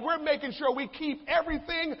 And we're making sure we keep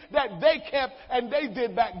everything that they kept and they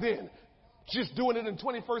did back then. Just doing it in the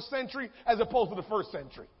 21st century as opposed to the first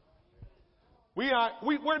century.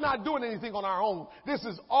 We're not doing anything on our own. This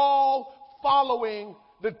is all following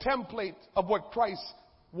the template of what Christ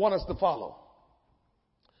wants us to follow.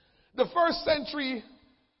 The first century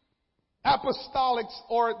apostolics,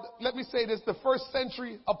 or let me say this, the first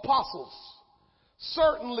century apostles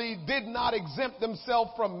certainly did not exempt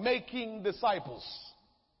themselves from making disciples.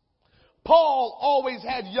 Paul always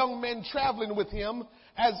had young men traveling with him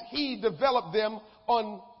as he developed them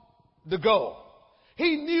on the go.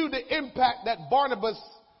 He knew the impact that Barnabas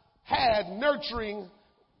had nurturing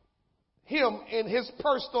him in his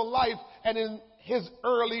personal life and in his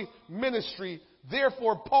early ministry.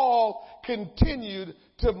 Therefore, Paul continued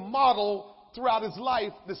to model throughout his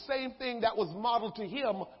life the same thing that was modeled to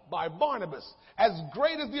him by Barnabas. As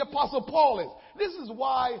great as the Apostle Paul is, this is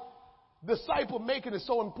why disciple making is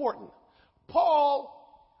so important. Paul,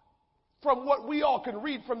 from what we all can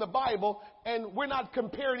read from the Bible, and we're not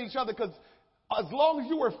comparing each other, because as long as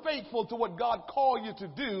you are faithful to what God called you to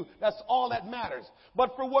do, that's all that matters.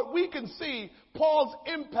 But for what we can see, Paul's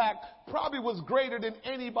impact probably was greater than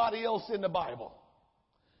anybody else in the Bible.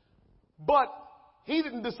 But he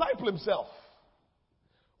didn't disciple himself.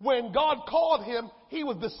 When God called him, he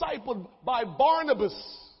was discipled by Barnabas.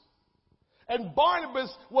 And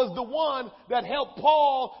Barnabas was the one that helped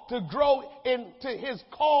Paul to grow into his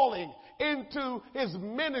calling, into his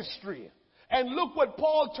ministry. And look what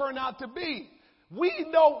Paul turned out to be. We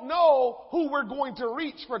don't know who we're going to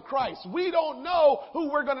reach for Christ. We don't know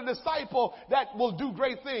who we're going to disciple that will do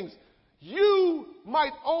great things. You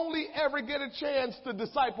might only ever get a chance to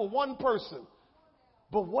disciple one person.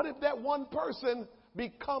 But what if that one person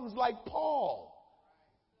becomes like Paul?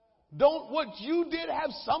 Don't what you did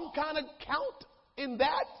have some kind of count in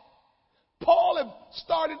that? Paul has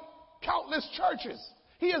started countless churches.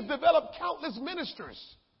 He has developed countless ministers.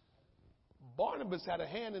 Barnabas had a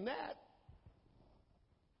hand in that.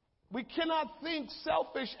 We cannot think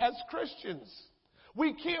selfish as Christians.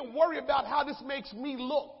 We can't worry about how this makes me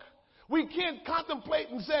look. We can't contemplate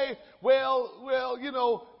and say, well, you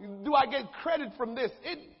know, do I get credit from this?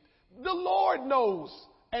 The Lord knows.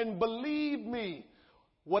 And believe me,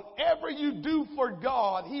 whatever you do for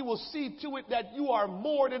God, He will see to it that you are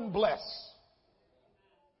more than blessed.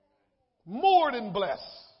 More than blessed.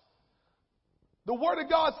 The Word of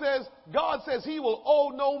God says He will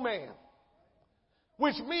owe no man.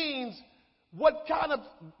 Which means what kind of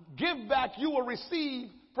give back you will receive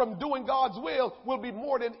from doing God's will be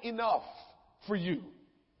more than enough for you.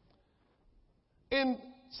 In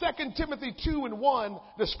 2 Timothy 2:1,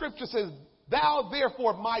 the scripture says, "Thou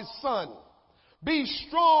therefore, my son, be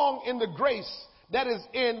strong in the grace that is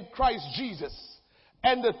in Christ Jesus,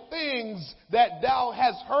 and the things that thou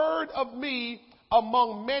hast heard of me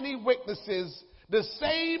among many witnesses, the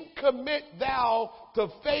same commit thou to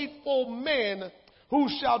faithful men who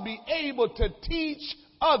shall be able to teach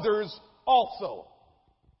others also."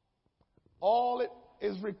 All it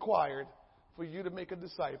is required for you to make a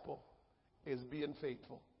disciple is being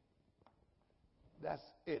faithful. That's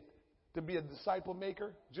it. To be a disciple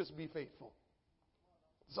maker, just be faithful.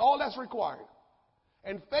 That's all that's required.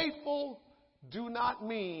 And faithful do not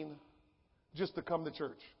mean just to come to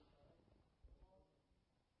church.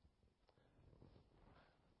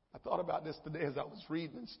 I thought about this today as I was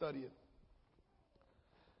reading and studying.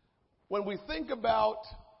 When we think about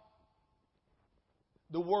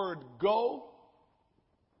the word go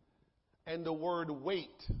and the word wait,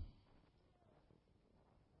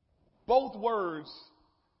 both words,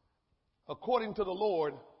 according to the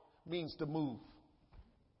Lord, means to move.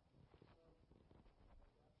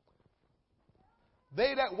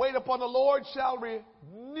 They that wait upon the Lord shall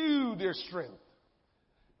renew their strength.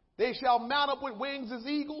 They shall mount up with wings as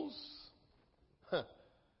eagles.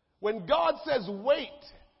 When God says wait,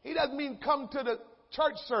 He doesn't mean come to the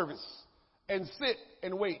church service and sit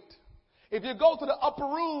and wait. If you go to the upper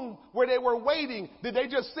room where they were waiting, did they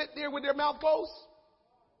just sit there with their mouth closed?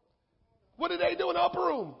 What did they do in the upper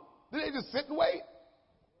room? Did they just sit and wait?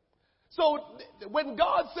 So when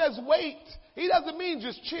God says wait, He doesn't mean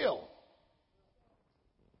just chill.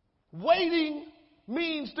 Waiting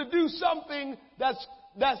means to do something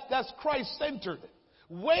that's Christ-centered.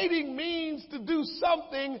 Waiting means to do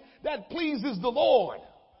something that pleases the Lord.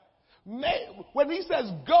 When He says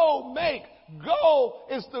go, make, go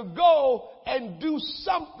is to go and do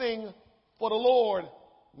something for the Lord,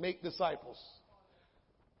 make disciples.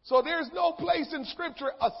 So there's no place in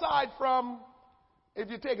Scripture aside from if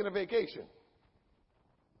you're taking a vacation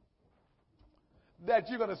that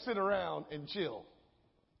you're going to sit around and chill.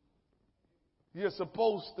 You're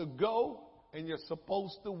supposed to go and you're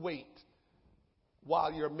supposed to wait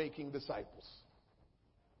while you're making disciples.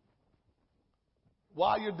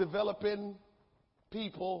 While you're developing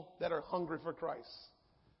people that are hungry for Christ.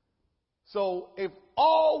 So if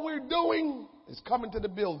all we're doing is coming to the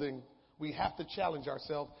building, we have to challenge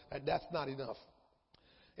ourselves that that's not enough.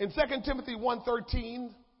 In 2 Timothy 1:13,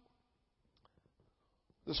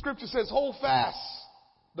 the scripture says, hold fast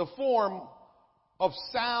the form of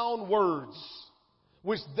sound words,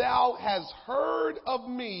 which thou hast heard of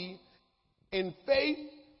me in faith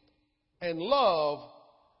and love,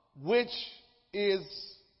 which is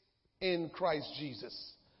in Christ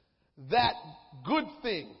Jesus. That good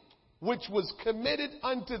thing which was committed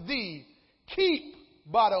unto thee, keep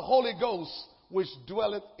by the Holy Ghost, which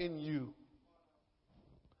dwelleth in you.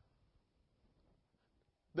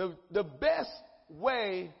 The best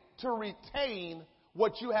way to retain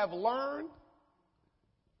what you have learned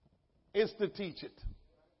is to teach it.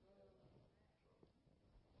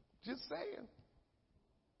 Just saying.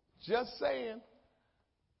 Just saying.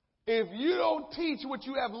 If you don't teach what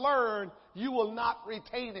you have learned, you will not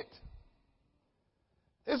retain it.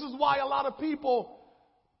 This is why a lot of people,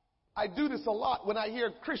 I do this a lot when I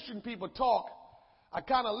hear Christian people talk. I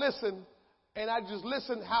kind of listen, and I just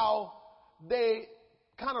listen how they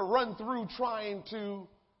kind of run through trying to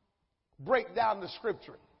break down the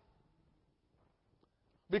scripture.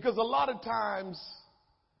 Because a lot of times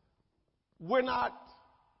we're not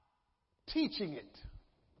teaching it.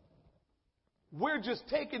 We're just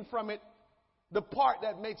taking from it the part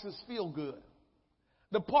that makes us feel good,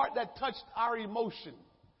 the part that touched our emotion.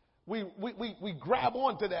 We grab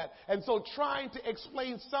onto that. And so trying to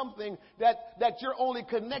explain something that you're only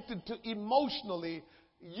connected to emotionally,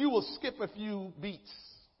 you will skip a few beats.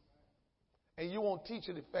 And you won't teach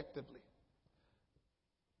it effectively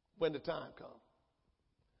when the time comes.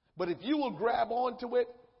 But if you will grab onto it,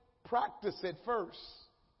 practice it first,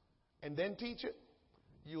 and then teach it,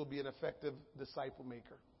 you will be an effective disciple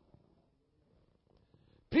maker.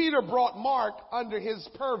 Peter brought Mark under his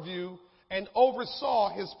purview and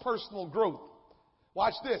oversaw his personal growth.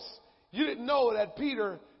 Watch this. You didn't know that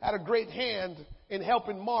Peter had a great hand in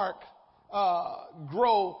helping Mark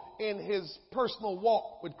grow in his personal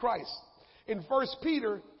walk with Christ. In 1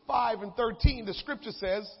 Peter 5:13, the scripture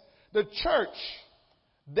says, the church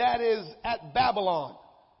that is at Babylon,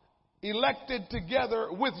 elected together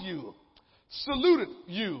with you, saluted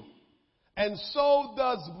you, and so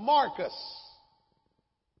does Marcus,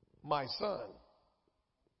 my son.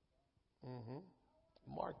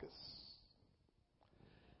 Marcus.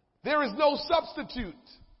 There is no substitute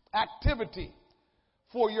activity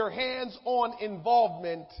for your hands-on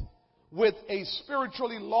involvement with a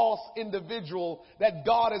spiritually lost individual that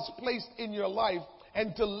God has placed in your life,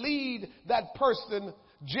 and to lead that person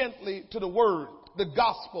gently to the word, the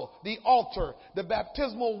gospel, the altar, the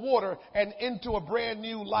baptismal water, and into a brand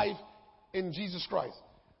new life in Jesus Christ.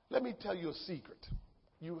 Let me tell you a secret.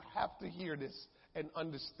 You have to hear this and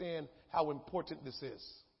understand how important this is.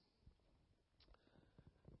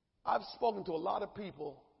 I've spoken to a lot of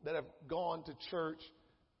people that have gone to church,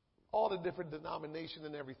 all the different denominations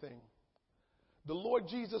and everything. The Lord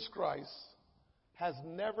Jesus Christ has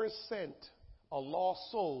never sent a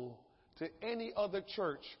lost soul to any other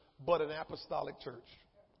church but an apostolic church.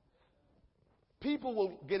 People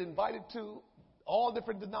will get invited to all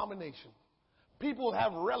different denominations. People will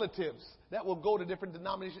have relatives that will go to different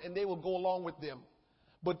denominations and they will go along with them.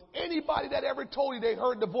 But anybody that ever told you they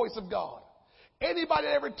heard the voice of God, anybody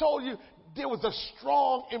that ever told you there was a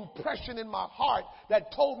strong impression in my heart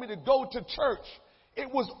that told me to go to church, it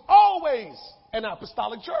was always an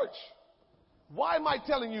apostolic church. Why am I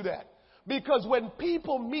telling you that? Because when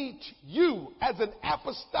people meet you as an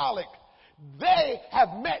apostolic, they have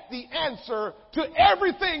met the answer to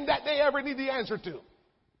everything that they ever need the answer to.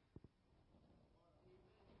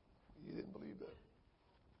 You didn't believe that?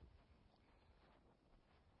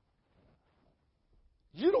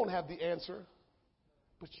 You don't have the answer,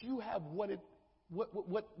 but you have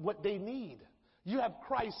what they need. You have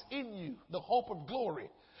Christ in you, the hope of glory.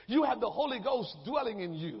 You have the Holy Ghost dwelling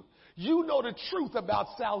in you. You know the truth about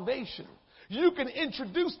salvation. You can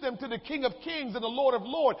introduce them to the King of Kings and the Lord of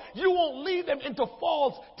Lords. You won't lead them into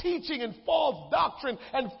false teaching and false doctrine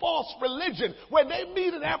and false religion. When they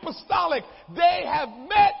meet an apostolic, they have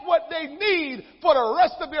met what they need for the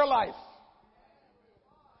rest of their life.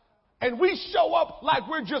 And we show up like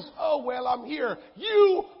we're just, oh, well, I'm here.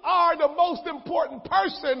 You are the most important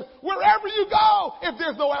person wherever you go if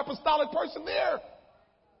there's no apostolic person there.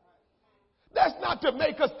 That's not to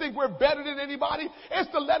make us think we're better than anybody.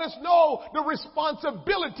 It's to let us know the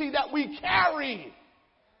responsibility that we carry.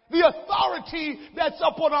 The authority that's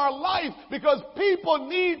upon our life, because people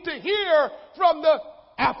need to hear from the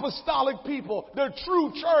apostolic people, the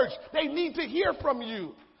true church. They need to hear from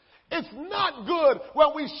you. It's not good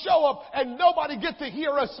when we show up and nobody gets to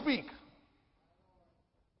hear us speak.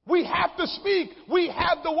 We have to speak. We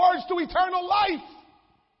have the words to eternal life.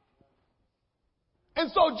 And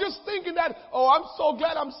so just thinking that, oh, I'm so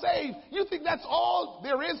glad I'm saved. You think that's all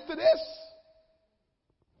there is to this?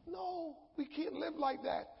 No, we can't live like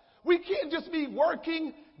that. We can't just be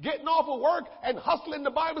working, getting off of work and hustling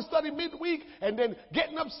the Bible study midweek and then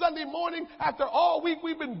getting up Sunday morning after all week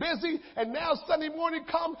we've been busy, and now Sunday morning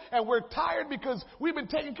come and we're tired because we've been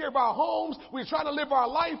taking care of our homes. We're trying to live our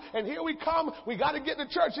life, and here we come. We got to get to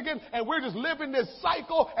church again, and we're just living this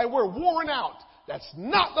cycle and we're worn out. That's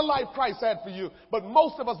not the life Christ had for you, but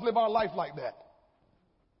most of us live our life like that.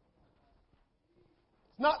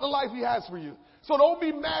 It's not the life He has for you. So don't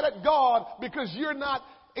be mad at God because you're not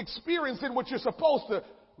experiencing what you're supposed to.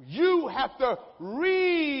 You have to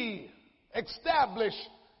re-establish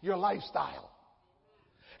your lifestyle.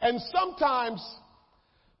 And sometimes,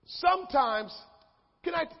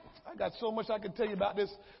 I got so much I can tell you about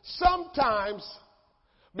this. Sometimes,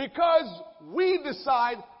 because we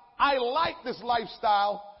decide, I like this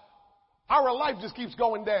lifestyle, our life just keeps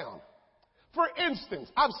going down. For instance,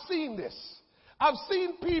 I've seen this. I've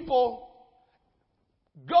seen people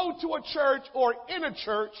go to a church or in a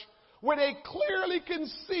church where they clearly can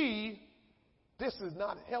see this is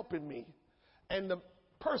not helping me. And the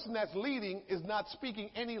person that's leading is not speaking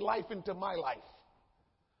any life into my life.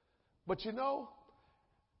 But you know,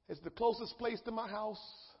 it's the closest place to my house.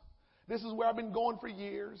 This is where I've been going for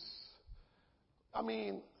years. I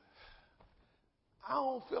mean, I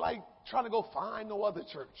don't feel like trying to go find no other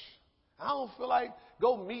church. I don't feel like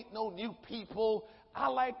go meet no new people. I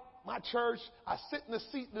like my church. I sit in the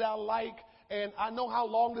seat that I like, and I know how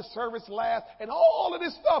long the service lasts, and all of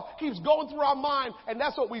this stuff keeps going through our mind, and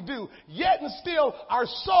that's what we do. Yet and still, our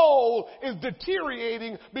soul is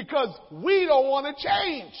deteriorating because we don't want to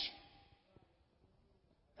change.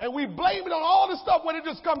 And we blame it on all this stuff when it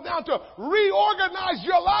just comes down to reorganize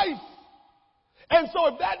your life. And so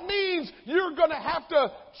if that means you're going to have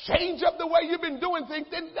to change up the way you've been doing things,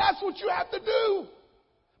 then that's what you have to do.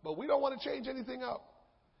 But we don't want to change anything up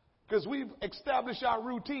because we've established our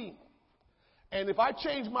routine. And if I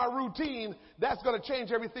change my routine, that's going to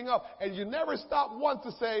change everything up. And you never stop once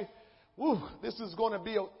to say, ooh, this is going to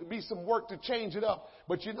be some work to change it up.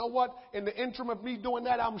 But you know what? In the interim of me doing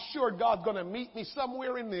that, I'm sure God's going to meet me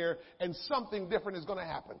somewhere in there and something different is going to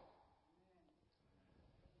happen.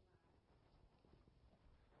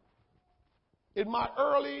 In my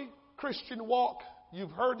early Christian walk,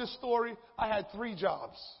 you've heard the story, I had 3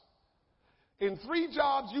 jobs. In 3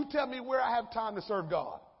 jobs, you tell me where I have time to serve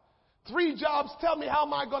God. 3 jobs, tell me how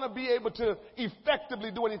am I going to be able to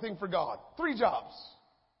effectively do anything for God. 3 jobs.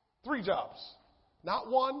 3 jobs. Not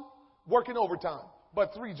one, working overtime,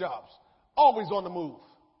 but 3 jobs. Always on the move.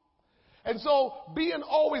 And so, being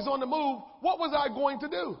always on the move, what was I going to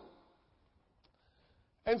do?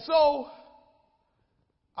 And so,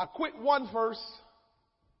 I quit one first,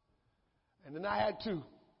 and then I had 2.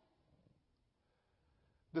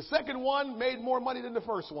 The second one made more money than the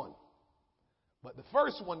first one. But the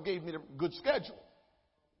first one gave me a good schedule.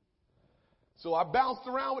 So I bounced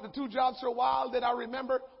around with the 2 jobs for a while. Then I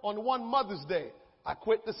remember on one Mother's Day, I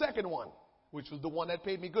quit the second one, which was the one that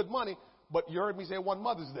paid me good money. But you heard me say one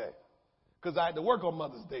Mother's Day because I had to work on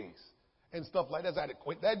Mother's Days and stuff like that. So I had to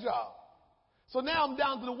quit that job. So now I'm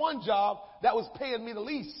down to the one job that was paying me the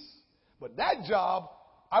least. But that job,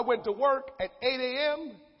 I went to work at 8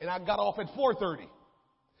 a.m. and I got off at 4:30.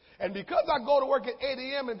 And because I go to work at 8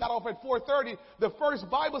 a.m. and got off at 4:30, the first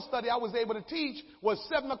Bible study I was able to teach was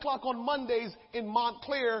 7 o'clock on Mondays in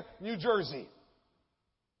Montclair, New Jersey.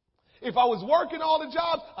 If I was working all the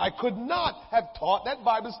jobs, I could not have taught that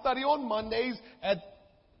Bible study on Mondays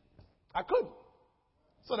I couldn't.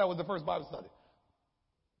 So that was the first Bible study.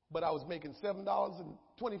 But I was making $7.25,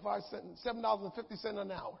 $7.50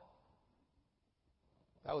 an hour.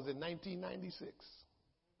 That was in 1996.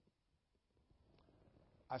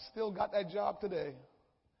 I still got that job today,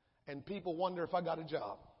 and people wonder if I got a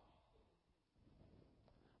job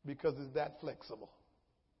because it's that flexible.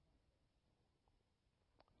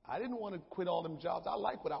 I didn't want to quit all them jobs. I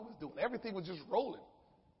liked what I was doing. Everything was just rolling.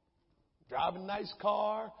 Driving a nice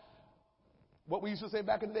car. What we used to say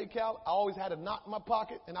back in the day, Cal, I always had a knot in my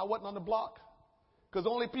pocket, and I wasn't on the block. Because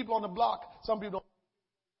only people on the block, some people don't.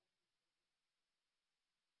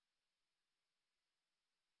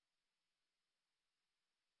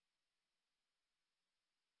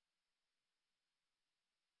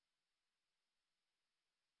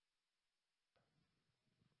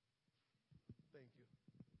 Thank you.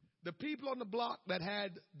 The people on the block that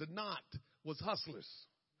had the knot was hustlers.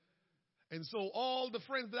 And so all the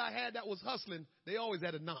friends that I had that was hustling, they always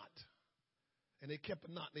had a knot. And they kept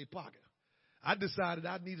a knot in their pocket. I decided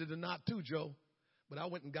I needed a knot too, Joe. But I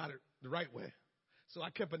went and got it the right way. So I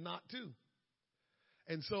kept a knot too.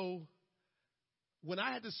 And so when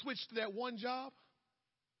I had to switch to that one job,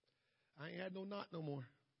 I ain't had no knot no more.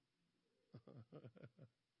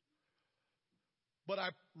 But I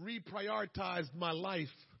reprioritized my life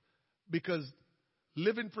because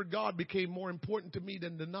living for God became more important to me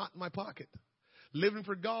than the knot in my pocket. Living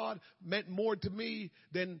for God meant more to me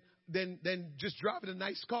than just driving a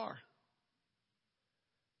nice car.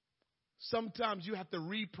 Sometimes you have to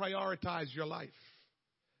reprioritize your life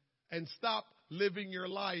and stop living your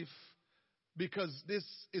life because this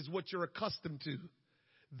is what you're accustomed to.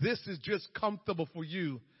 This is just comfortable for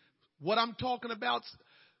you. What I'm talking about,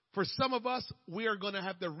 for some of us, we are going to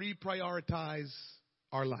have to reprioritize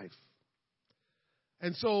our life.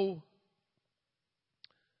 And so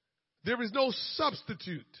there is no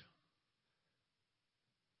substitute.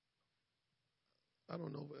 I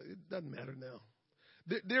don't know. It doesn't matter now.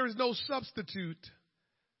 There is no substitute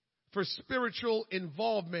for spiritual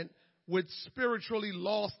involvement with spiritually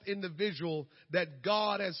lost individual that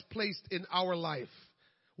God has placed in our life.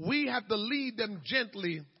 We have to lead them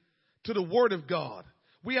gently to the Word of God.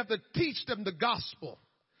 We have to teach them the gospel.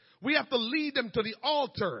 We have to lead them to the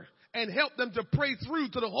altar and help them to pray through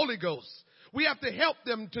to the Holy Ghost. We have to help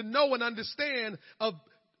them to know and understand of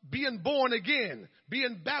being born again,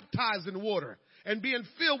 being baptized in water, and being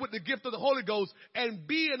filled with the gift of the Holy Ghost, and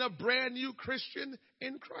being a brand new Christian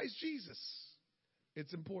in Christ Jesus.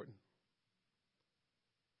 It's important.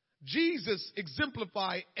 Jesus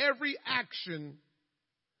exemplified every action,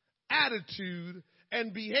 attitude,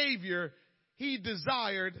 and behavior he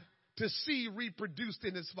desired to see reproduced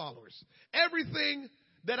in his followers. Everything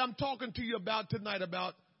that I'm talking to you about tonight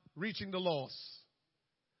about reaching the lost,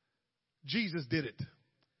 Jesus did it.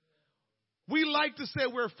 We like to say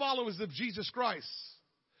we're followers of Jesus Christ.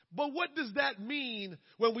 But what does that mean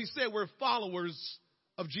when we say we're followers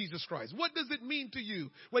of Jesus Christ? What does it mean to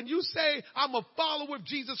you? When you say, I'm a follower of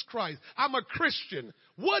Jesus Christ, I'm a Christian,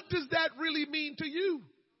 what does that really mean to you?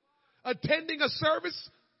 Attending a service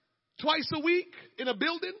twice a week in a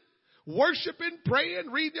building? Worshiping,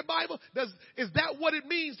 praying, reading your Bible? Is that what it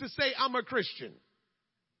means to say I'm a Christian?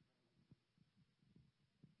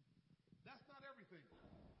 That's not everything.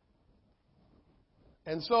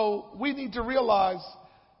 And so we need to realize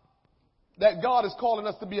that God is calling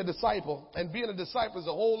us to be a disciple. And being a disciple is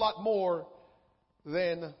a whole lot more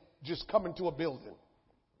than just coming to a building.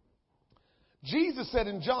 Jesus said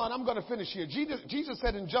in John, I'm going to finish here. Jesus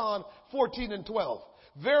said in John 14:12,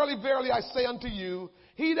 Verily, verily, I say unto you,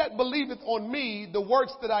 he that believeth on me, the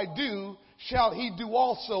works that I do, shall he do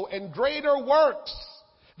also, and greater works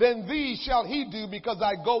than these shall he do, because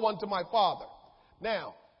I go unto my Father.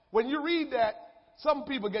 Now, when you read that, some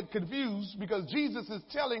people get confused because Jesus is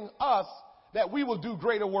telling us that we will do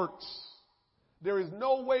greater works. There is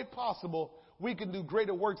no way possible we can do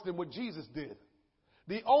greater works than what Jesus did.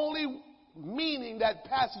 The only meaning that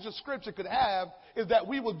passage of Scripture could have is that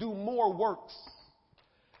we will do more works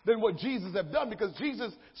than what Jesus have done, because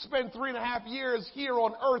Jesus spent 3.5 years here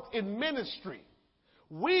on earth in ministry.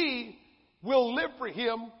 We will live for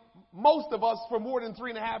him, most of us, for more than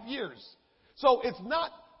 3.5 years. So it's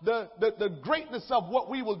not the greatness of what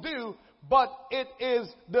we will do, but it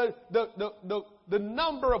is the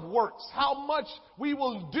number of works, how much we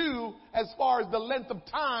will do as far as the length of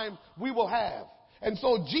time we will have. And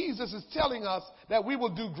so Jesus is telling us that we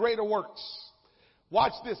will do greater works.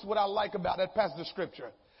 Watch this, what I like about that passage of Scripture.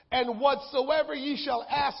 And whatsoever ye shall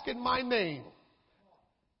ask in my name,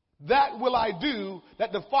 that will I do,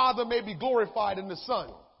 that the Father may be glorified in the Son.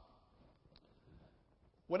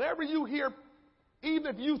 Whenever you hear, even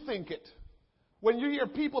if you think it, when you hear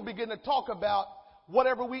people begin to talk about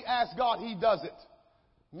whatever we ask God, he does it.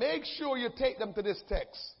 Make sure you take them to this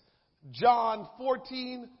text. John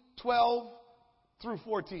 14:12 through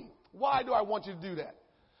 14. Why do I want you to do that?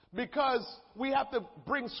 Because we have to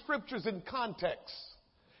bring scriptures in context.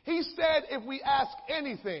 He said if we ask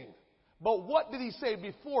anything, but what did he say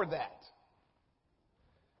before that?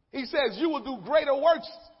 He says you will do greater works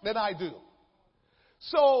than I do.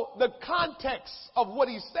 So the context of what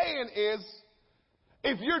he's saying is,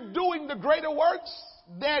 if you're doing the greater works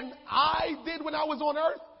than I did when I was on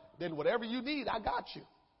earth, then whatever you need, I got you.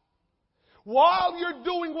 While you're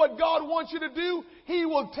doing what God wants you to do, he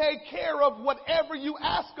will take care of whatever you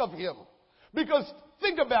ask of him. Because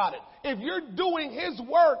think about it. If you're doing his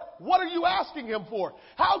work, what are you asking him for?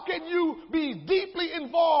 How can you be deeply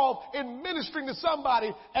involved in ministering to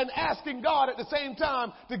somebody and asking God at the same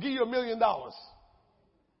time to give you $1 million?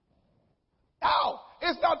 How?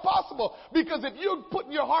 It's not possible. Because if you're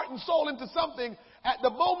putting your heart and soul into something, at the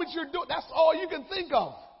moment you're doing, that's all you can think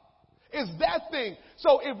of. Is that thing.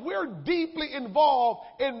 So if we're deeply involved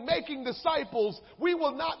in making disciples, we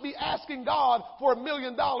will not be asking God for $1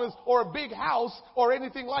 million or a big house or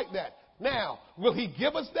anything like that. Now, will he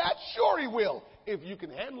give us that? Sure he will, if you can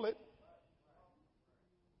handle it.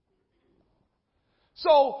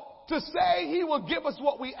 So to say he will give us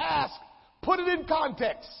what we ask, put it in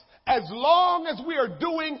context. As long as we are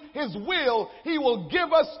doing his will, he will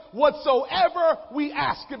give us whatsoever we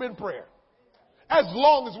ask him in prayer. As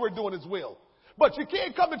long as we're doing his will. But you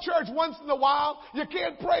can't come to church once in a while. You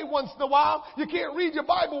can't pray once in a while. You can't read your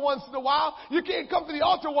Bible once in a while. You can't come to the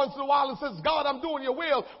altar once in a while and says, God, I'm doing your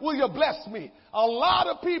will. Will you bless me? A lot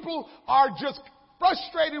of people are just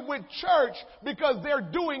frustrated with church because they're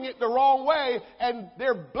doing it the wrong way and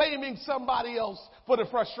they're blaming somebody else for the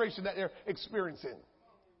frustration that they're experiencing.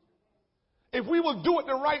 If we will do it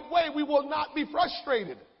the right way, we will not be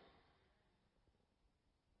frustrated.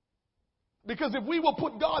 Because if we will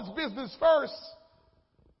put God's business first,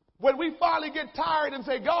 when we finally get tired and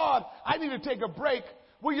say, God, I need to take a break,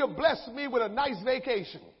 will you bless me with a nice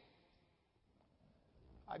vacation?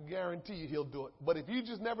 I guarantee you he'll do it. But if you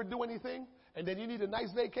just never do anything and then you need a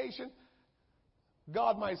nice vacation,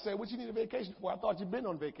 God might say, what you need a vacation for? I thought you'd been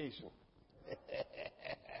on vacation.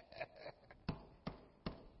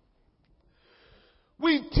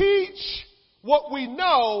 We teach what we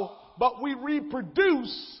know, but we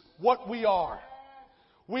reproduce what we are.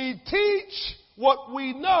 We teach what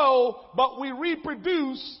we know, but we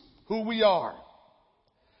reproduce who we are.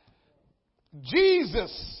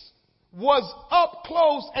 Jesus was up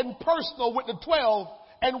close and personal with the 12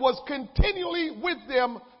 and was continually with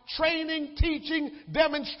them, training, teaching,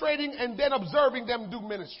 demonstrating, and then observing them do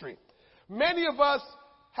ministry. Many of us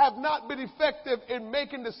have not been effective in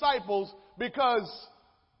making disciples because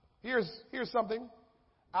here's something.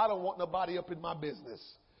 I don't want nobody up in my business.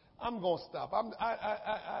 I'm going to stop.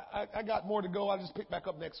 I got more to go. I'll just pick back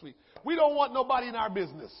up next week. We don't want nobody in our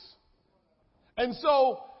business. And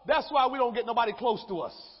so that's why we don't get nobody close to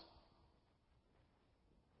us.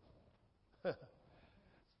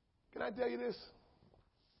 Can I tell you this?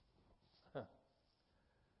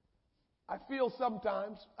 I feel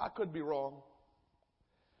sometimes, I could be wrong.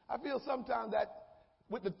 I feel sometimes that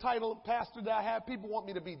with the title pastor that I have, people want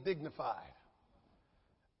me to be dignified.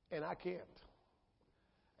 And I can't.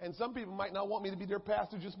 And some people might not want me to be their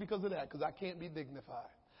pastor just because of that, because I can't be dignified.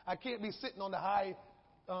 I can't be sitting on the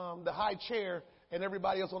high chair and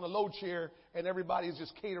everybody else on the low chair and everybody is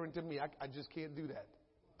just catering to me. I just can't do that.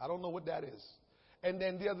 I don't know what that is. And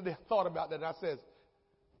then the other day I thought about that and I said,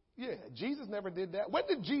 yeah, Jesus never did that. When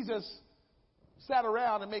did Jesus sat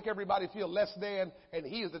around and make everybody feel less than and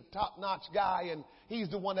he is the top-notch guy and he's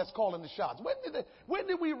the one that's calling the shots? When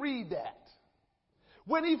did we read that?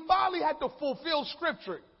 When he finally had to fulfill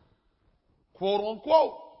Scripture, quote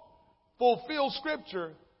unquote, fulfill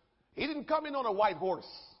Scripture, he didn't come in on a white horse.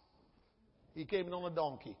 He came in on a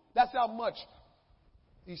donkey. That's how much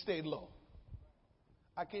he stayed low.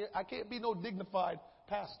 I can't be no dignified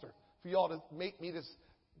pastor for y'all to make me this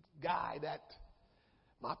guy that,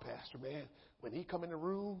 my pastor, man, when he come in the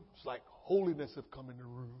room, it's like holiness have come in the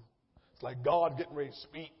room. It's like God getting ready to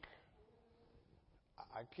speak.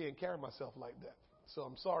 I can't carry myself like that. So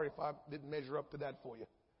I'm sorry if I didn't measure up to that for you.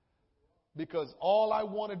 Because all I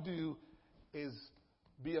want to do is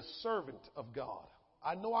be a servant of God.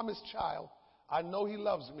 I know I'm his child. I know he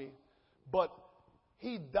loves me. But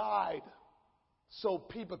he died so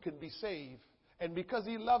people can be saved. And because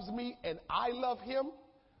he loves me and I love him,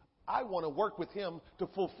 I want to work with him to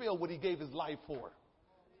fulfill what he gave his life for.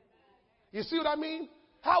 You see what I mean?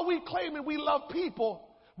 How we claiming we love people,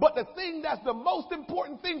 but the thing that's the most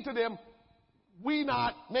important thing to them, we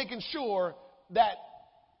not making sure that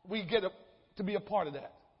we get to be a part of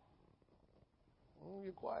that. Oh,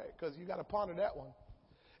 you're quiet because you got to ponder that one.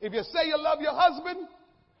 If you say you love your husband,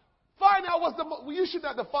 find out you should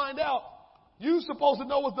have to find out. You're supposed to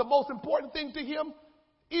know what's the most important thing to him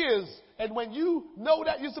is. And when you know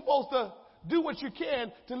that, you're supposed to do what you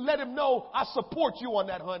can to let him know, I support you on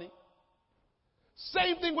that, honey.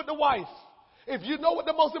 Same thing with the wife. If you know what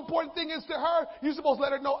the most important thing is to her, you're supposed to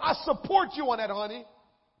let her know, I support you on that, honey.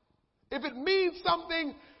 If it means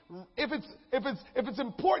something, if it's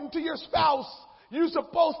important to your spouse, you're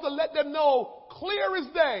supposed to let them know, clear as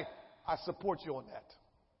day, I support you on that.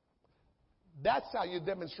 That's how you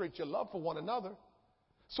demonstrate your love for one another.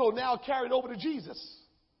 So now carry it over to Jesus.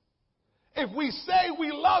 If we say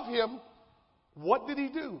we love him, what did he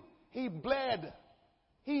do? He bled.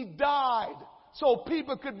 He died so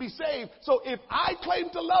people could be saved. So if I claim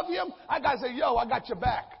to love him, I got to say, yo, I got your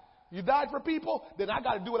back. You died for people, then I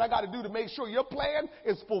got to do what I got to do to make sure your plan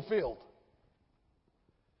is fulfilled.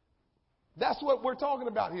 That's what we're talking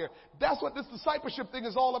about here. That's what this discipleship thing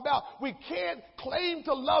is all about. We can't claim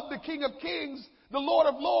to love the King of Kings, the Lord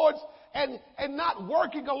of Lords, and not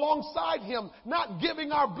working alongside him, not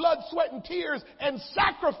giving our blood, sweat, and tears and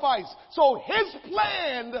sacrifice so his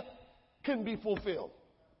plan can be fulfilled.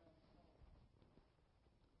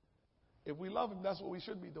 If we love him, that's what we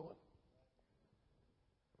should be doing.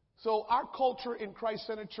 So our culture in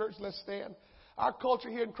Christ-centered church, let's stand. Our culture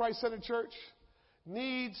here in Christ-centered church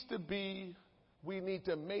needs to be, we need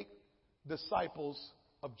to make disciples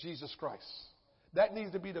of Jesus Christ. That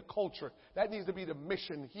needs to be the culture. That needs to be the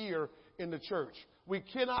mission here in the church. We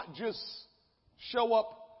cannot just show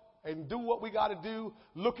up and do what we got to do,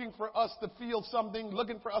 looking for us to feel something,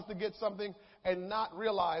 looking for us to get something, and not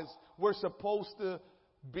realize we're supposed to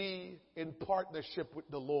be in partnership with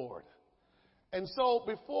the Lord. And so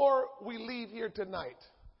before we leave here tonight,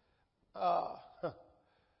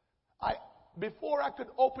 before I could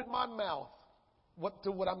open my mouth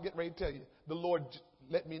what I'm getting ready to tell you, the Lord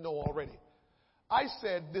let me know already. I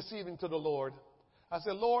said this evening to the Lord, I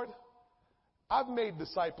said, Lord, I've made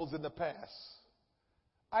disciples in the past.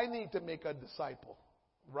 I need to make a disciple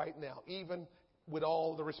right now, even with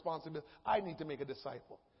all the responsibility. I need to make a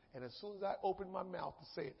disciple. And as soon as I opened my mouth to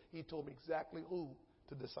say it, he told me exactly who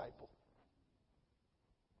to disciple.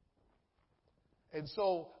 And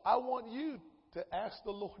so I want you to ask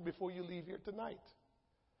the Lord before you leave here tonight,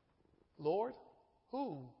 Lord,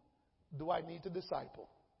 who do I need to disciple?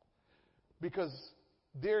 Because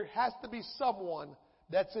there has to be someone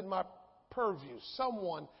that's in my purview,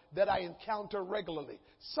 someone that I encounter regularly,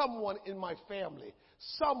 someone in my family,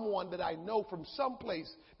 someone that I know from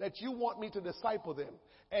someplace that you want me to disciple them.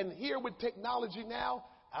 And here with technology now,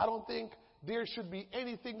 I don't think there should be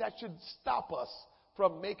anything that should stop us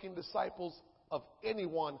from making disciples of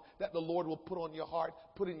anyone that the Lord will put on your heart,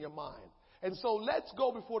 put in your mind. And so let's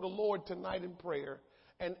go before the Lord tonight in prayer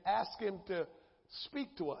and ask him to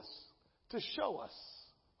speak to us, to show us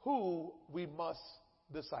who we must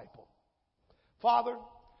disciple. Father,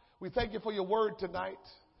 we thank you for your word tonight.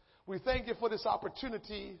 We thank you for this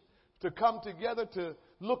opportunity to come together to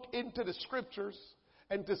look into the scriptures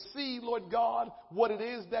and to see, Lord God, what it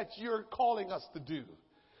is that you're calling us to do,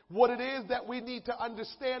 what it is that we need to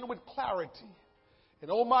understand with clarity. And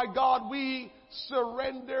oh my God, we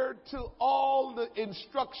surrender to all the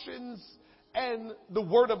instructions and the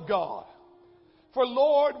word of God. For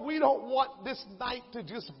Lord, we don't want this night to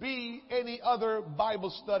just be any other Bible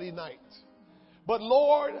study night. But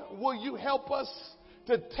Lord, will you help us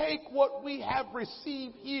to take what we have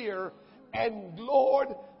received here and Lord,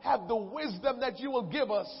 have the wisdom that you will give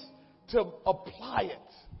us to apply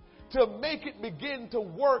it, to make it begin to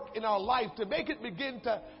work in our life, to make it begin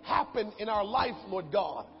to happen in our life, Lord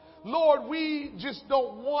God. Lord, we just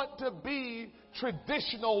don't want to be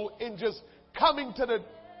traditional in just coming to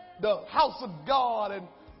the house of God and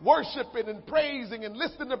worshiping and praising and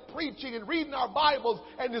listening to preaching and reading our Bibles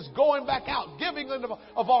and just going back out, giving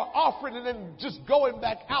of our offering and then just going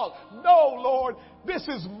back out. No, Lord, this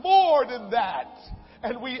is more than that.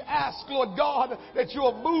 And we ask, Lord God, that you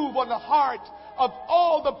will move on the heart of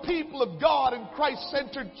all the people of God in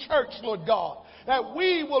Christ-centered church, Lord God. That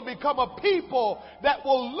we will become a people that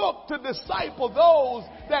will look to disciple those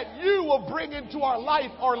that you will bring into our life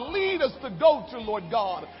or lead us to go to, Lord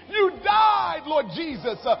God. You died, Lord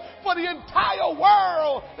Jesus, for the entire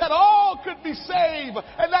world, that all could be saved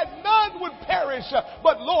and that none would perish.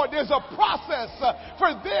 But Lord, there's a process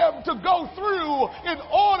for them to go through in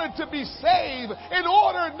order to be saved, in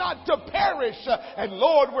order not to perish. And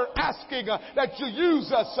Lord, we're asking that you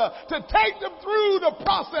use us to take them through the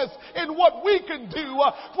process in what we can do,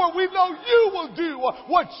 for we know you will do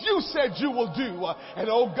what you said you will do. And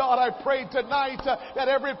oh God, I pray tonight that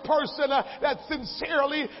every person that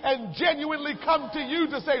sincerely and genuinely come to you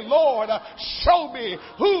to say, Lord, show me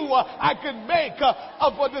who I can make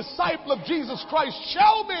of a disciple of Jesus Christ.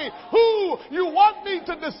 Show me who you want me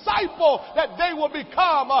to disciple, that they will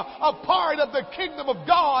become a part of the kingdom of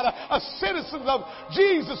God, a citizen of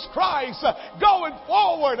Jesus Christ, going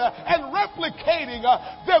forward and replicating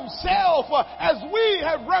themselves as we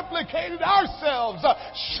have replicated ourselves.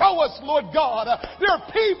 Show us, Lord God. There are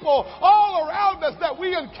people all around us that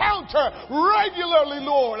we encounter regularly,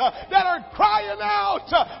 Lord, that are crying out,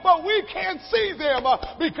 but we can't see them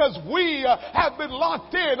because we have been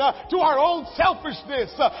locked in to our own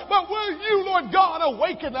selfishness. But will you, Lord God,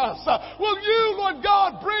 awaken us? Will you, Lord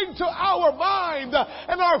God, bring to our mind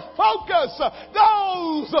and our focus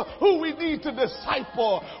those who we need to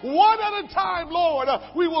disciple? One at a time, Lord,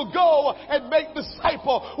 we will go and make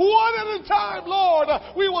disciple. One at a time, Lord,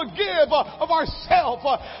 we will give of ourselves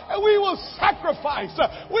and we will sacrifice.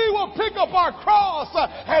 We will pick up our cross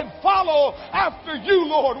and follow after you,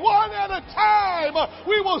 Lord. One at a time,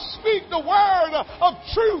 we will speak the word of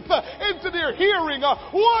truth into their hearing.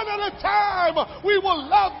 One at a time, we will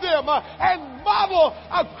love them and model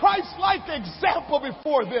a Christ-like example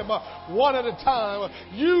before them. One at a time,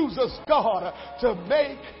 use us, God, to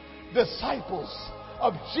make disciples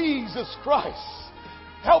of Jesus Christ.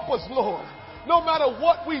 Help us, Lord. No matter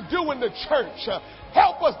what we do in the church,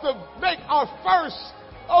 help us to make our first,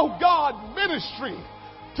 God, ministry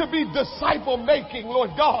to be disciple making,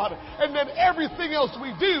 Lord God. And then everything else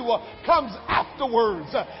we do comes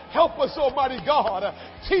afterwards. Help us, Almighty God.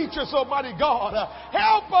 Teach us, Almighty God.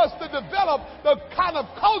 Help us to develop the kind of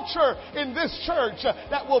culture in this church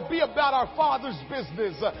that will be about our Father's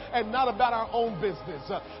business and not about our own business.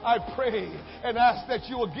 I pray and ask that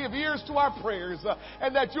you will give ears to our prayers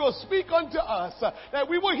and that you will speak unto us, that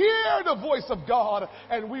we will hear the voice of God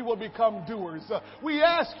and we will become doers. We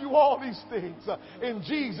ask you all these things in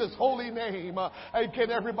Jesus' holy name. And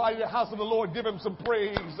can everybody in the house of the Lord give him some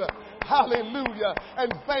praise? Hallelujah.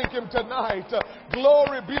 And thank him tonight.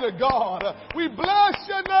 Glory be to God. We bless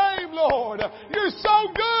your name, Lord. You're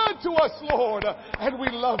so good to us, Lord. And we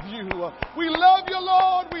love you. We love you,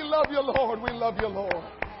 Lord. We love you, Lord. We love you, Lord.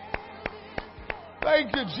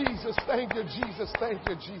 Thank you, Jesus. Thank you, Jesus. Thank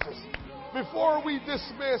you, Jesus. Before we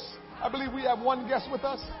dismiss, I believe we have one guest with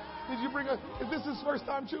us. Did you bring us? Is this his first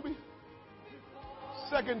time, Chubby?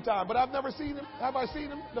 Second time, but I've never seen him. Have I seen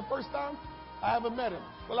him the first time? I haven't met him.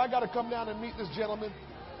 Well, I got to come down and meet this gentleman.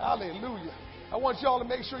 Hallelujah. I want y'all to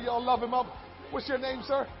make sure y'all love him up. What's your name,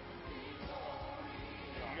 sir?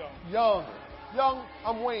 Young. Young,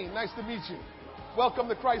 I'm Wayne. Nice to meet you. Welcome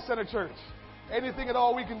to Christ Center Church. Anything at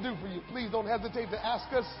all we can do for you, please don't hesitate to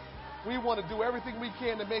ask us. We want to do everything we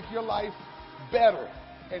can to make your life better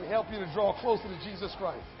and help you to draw closer to Jesus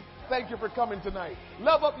Christ. Thank you for coming tonight.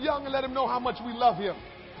 Love up Young and let him know how much we love him.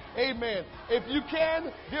 Amen. If you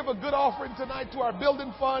can, give a good offering tonight to our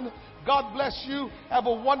building fund. God bless you. Have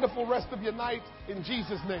a wonderful rest of your night in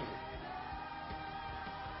Jesus' name.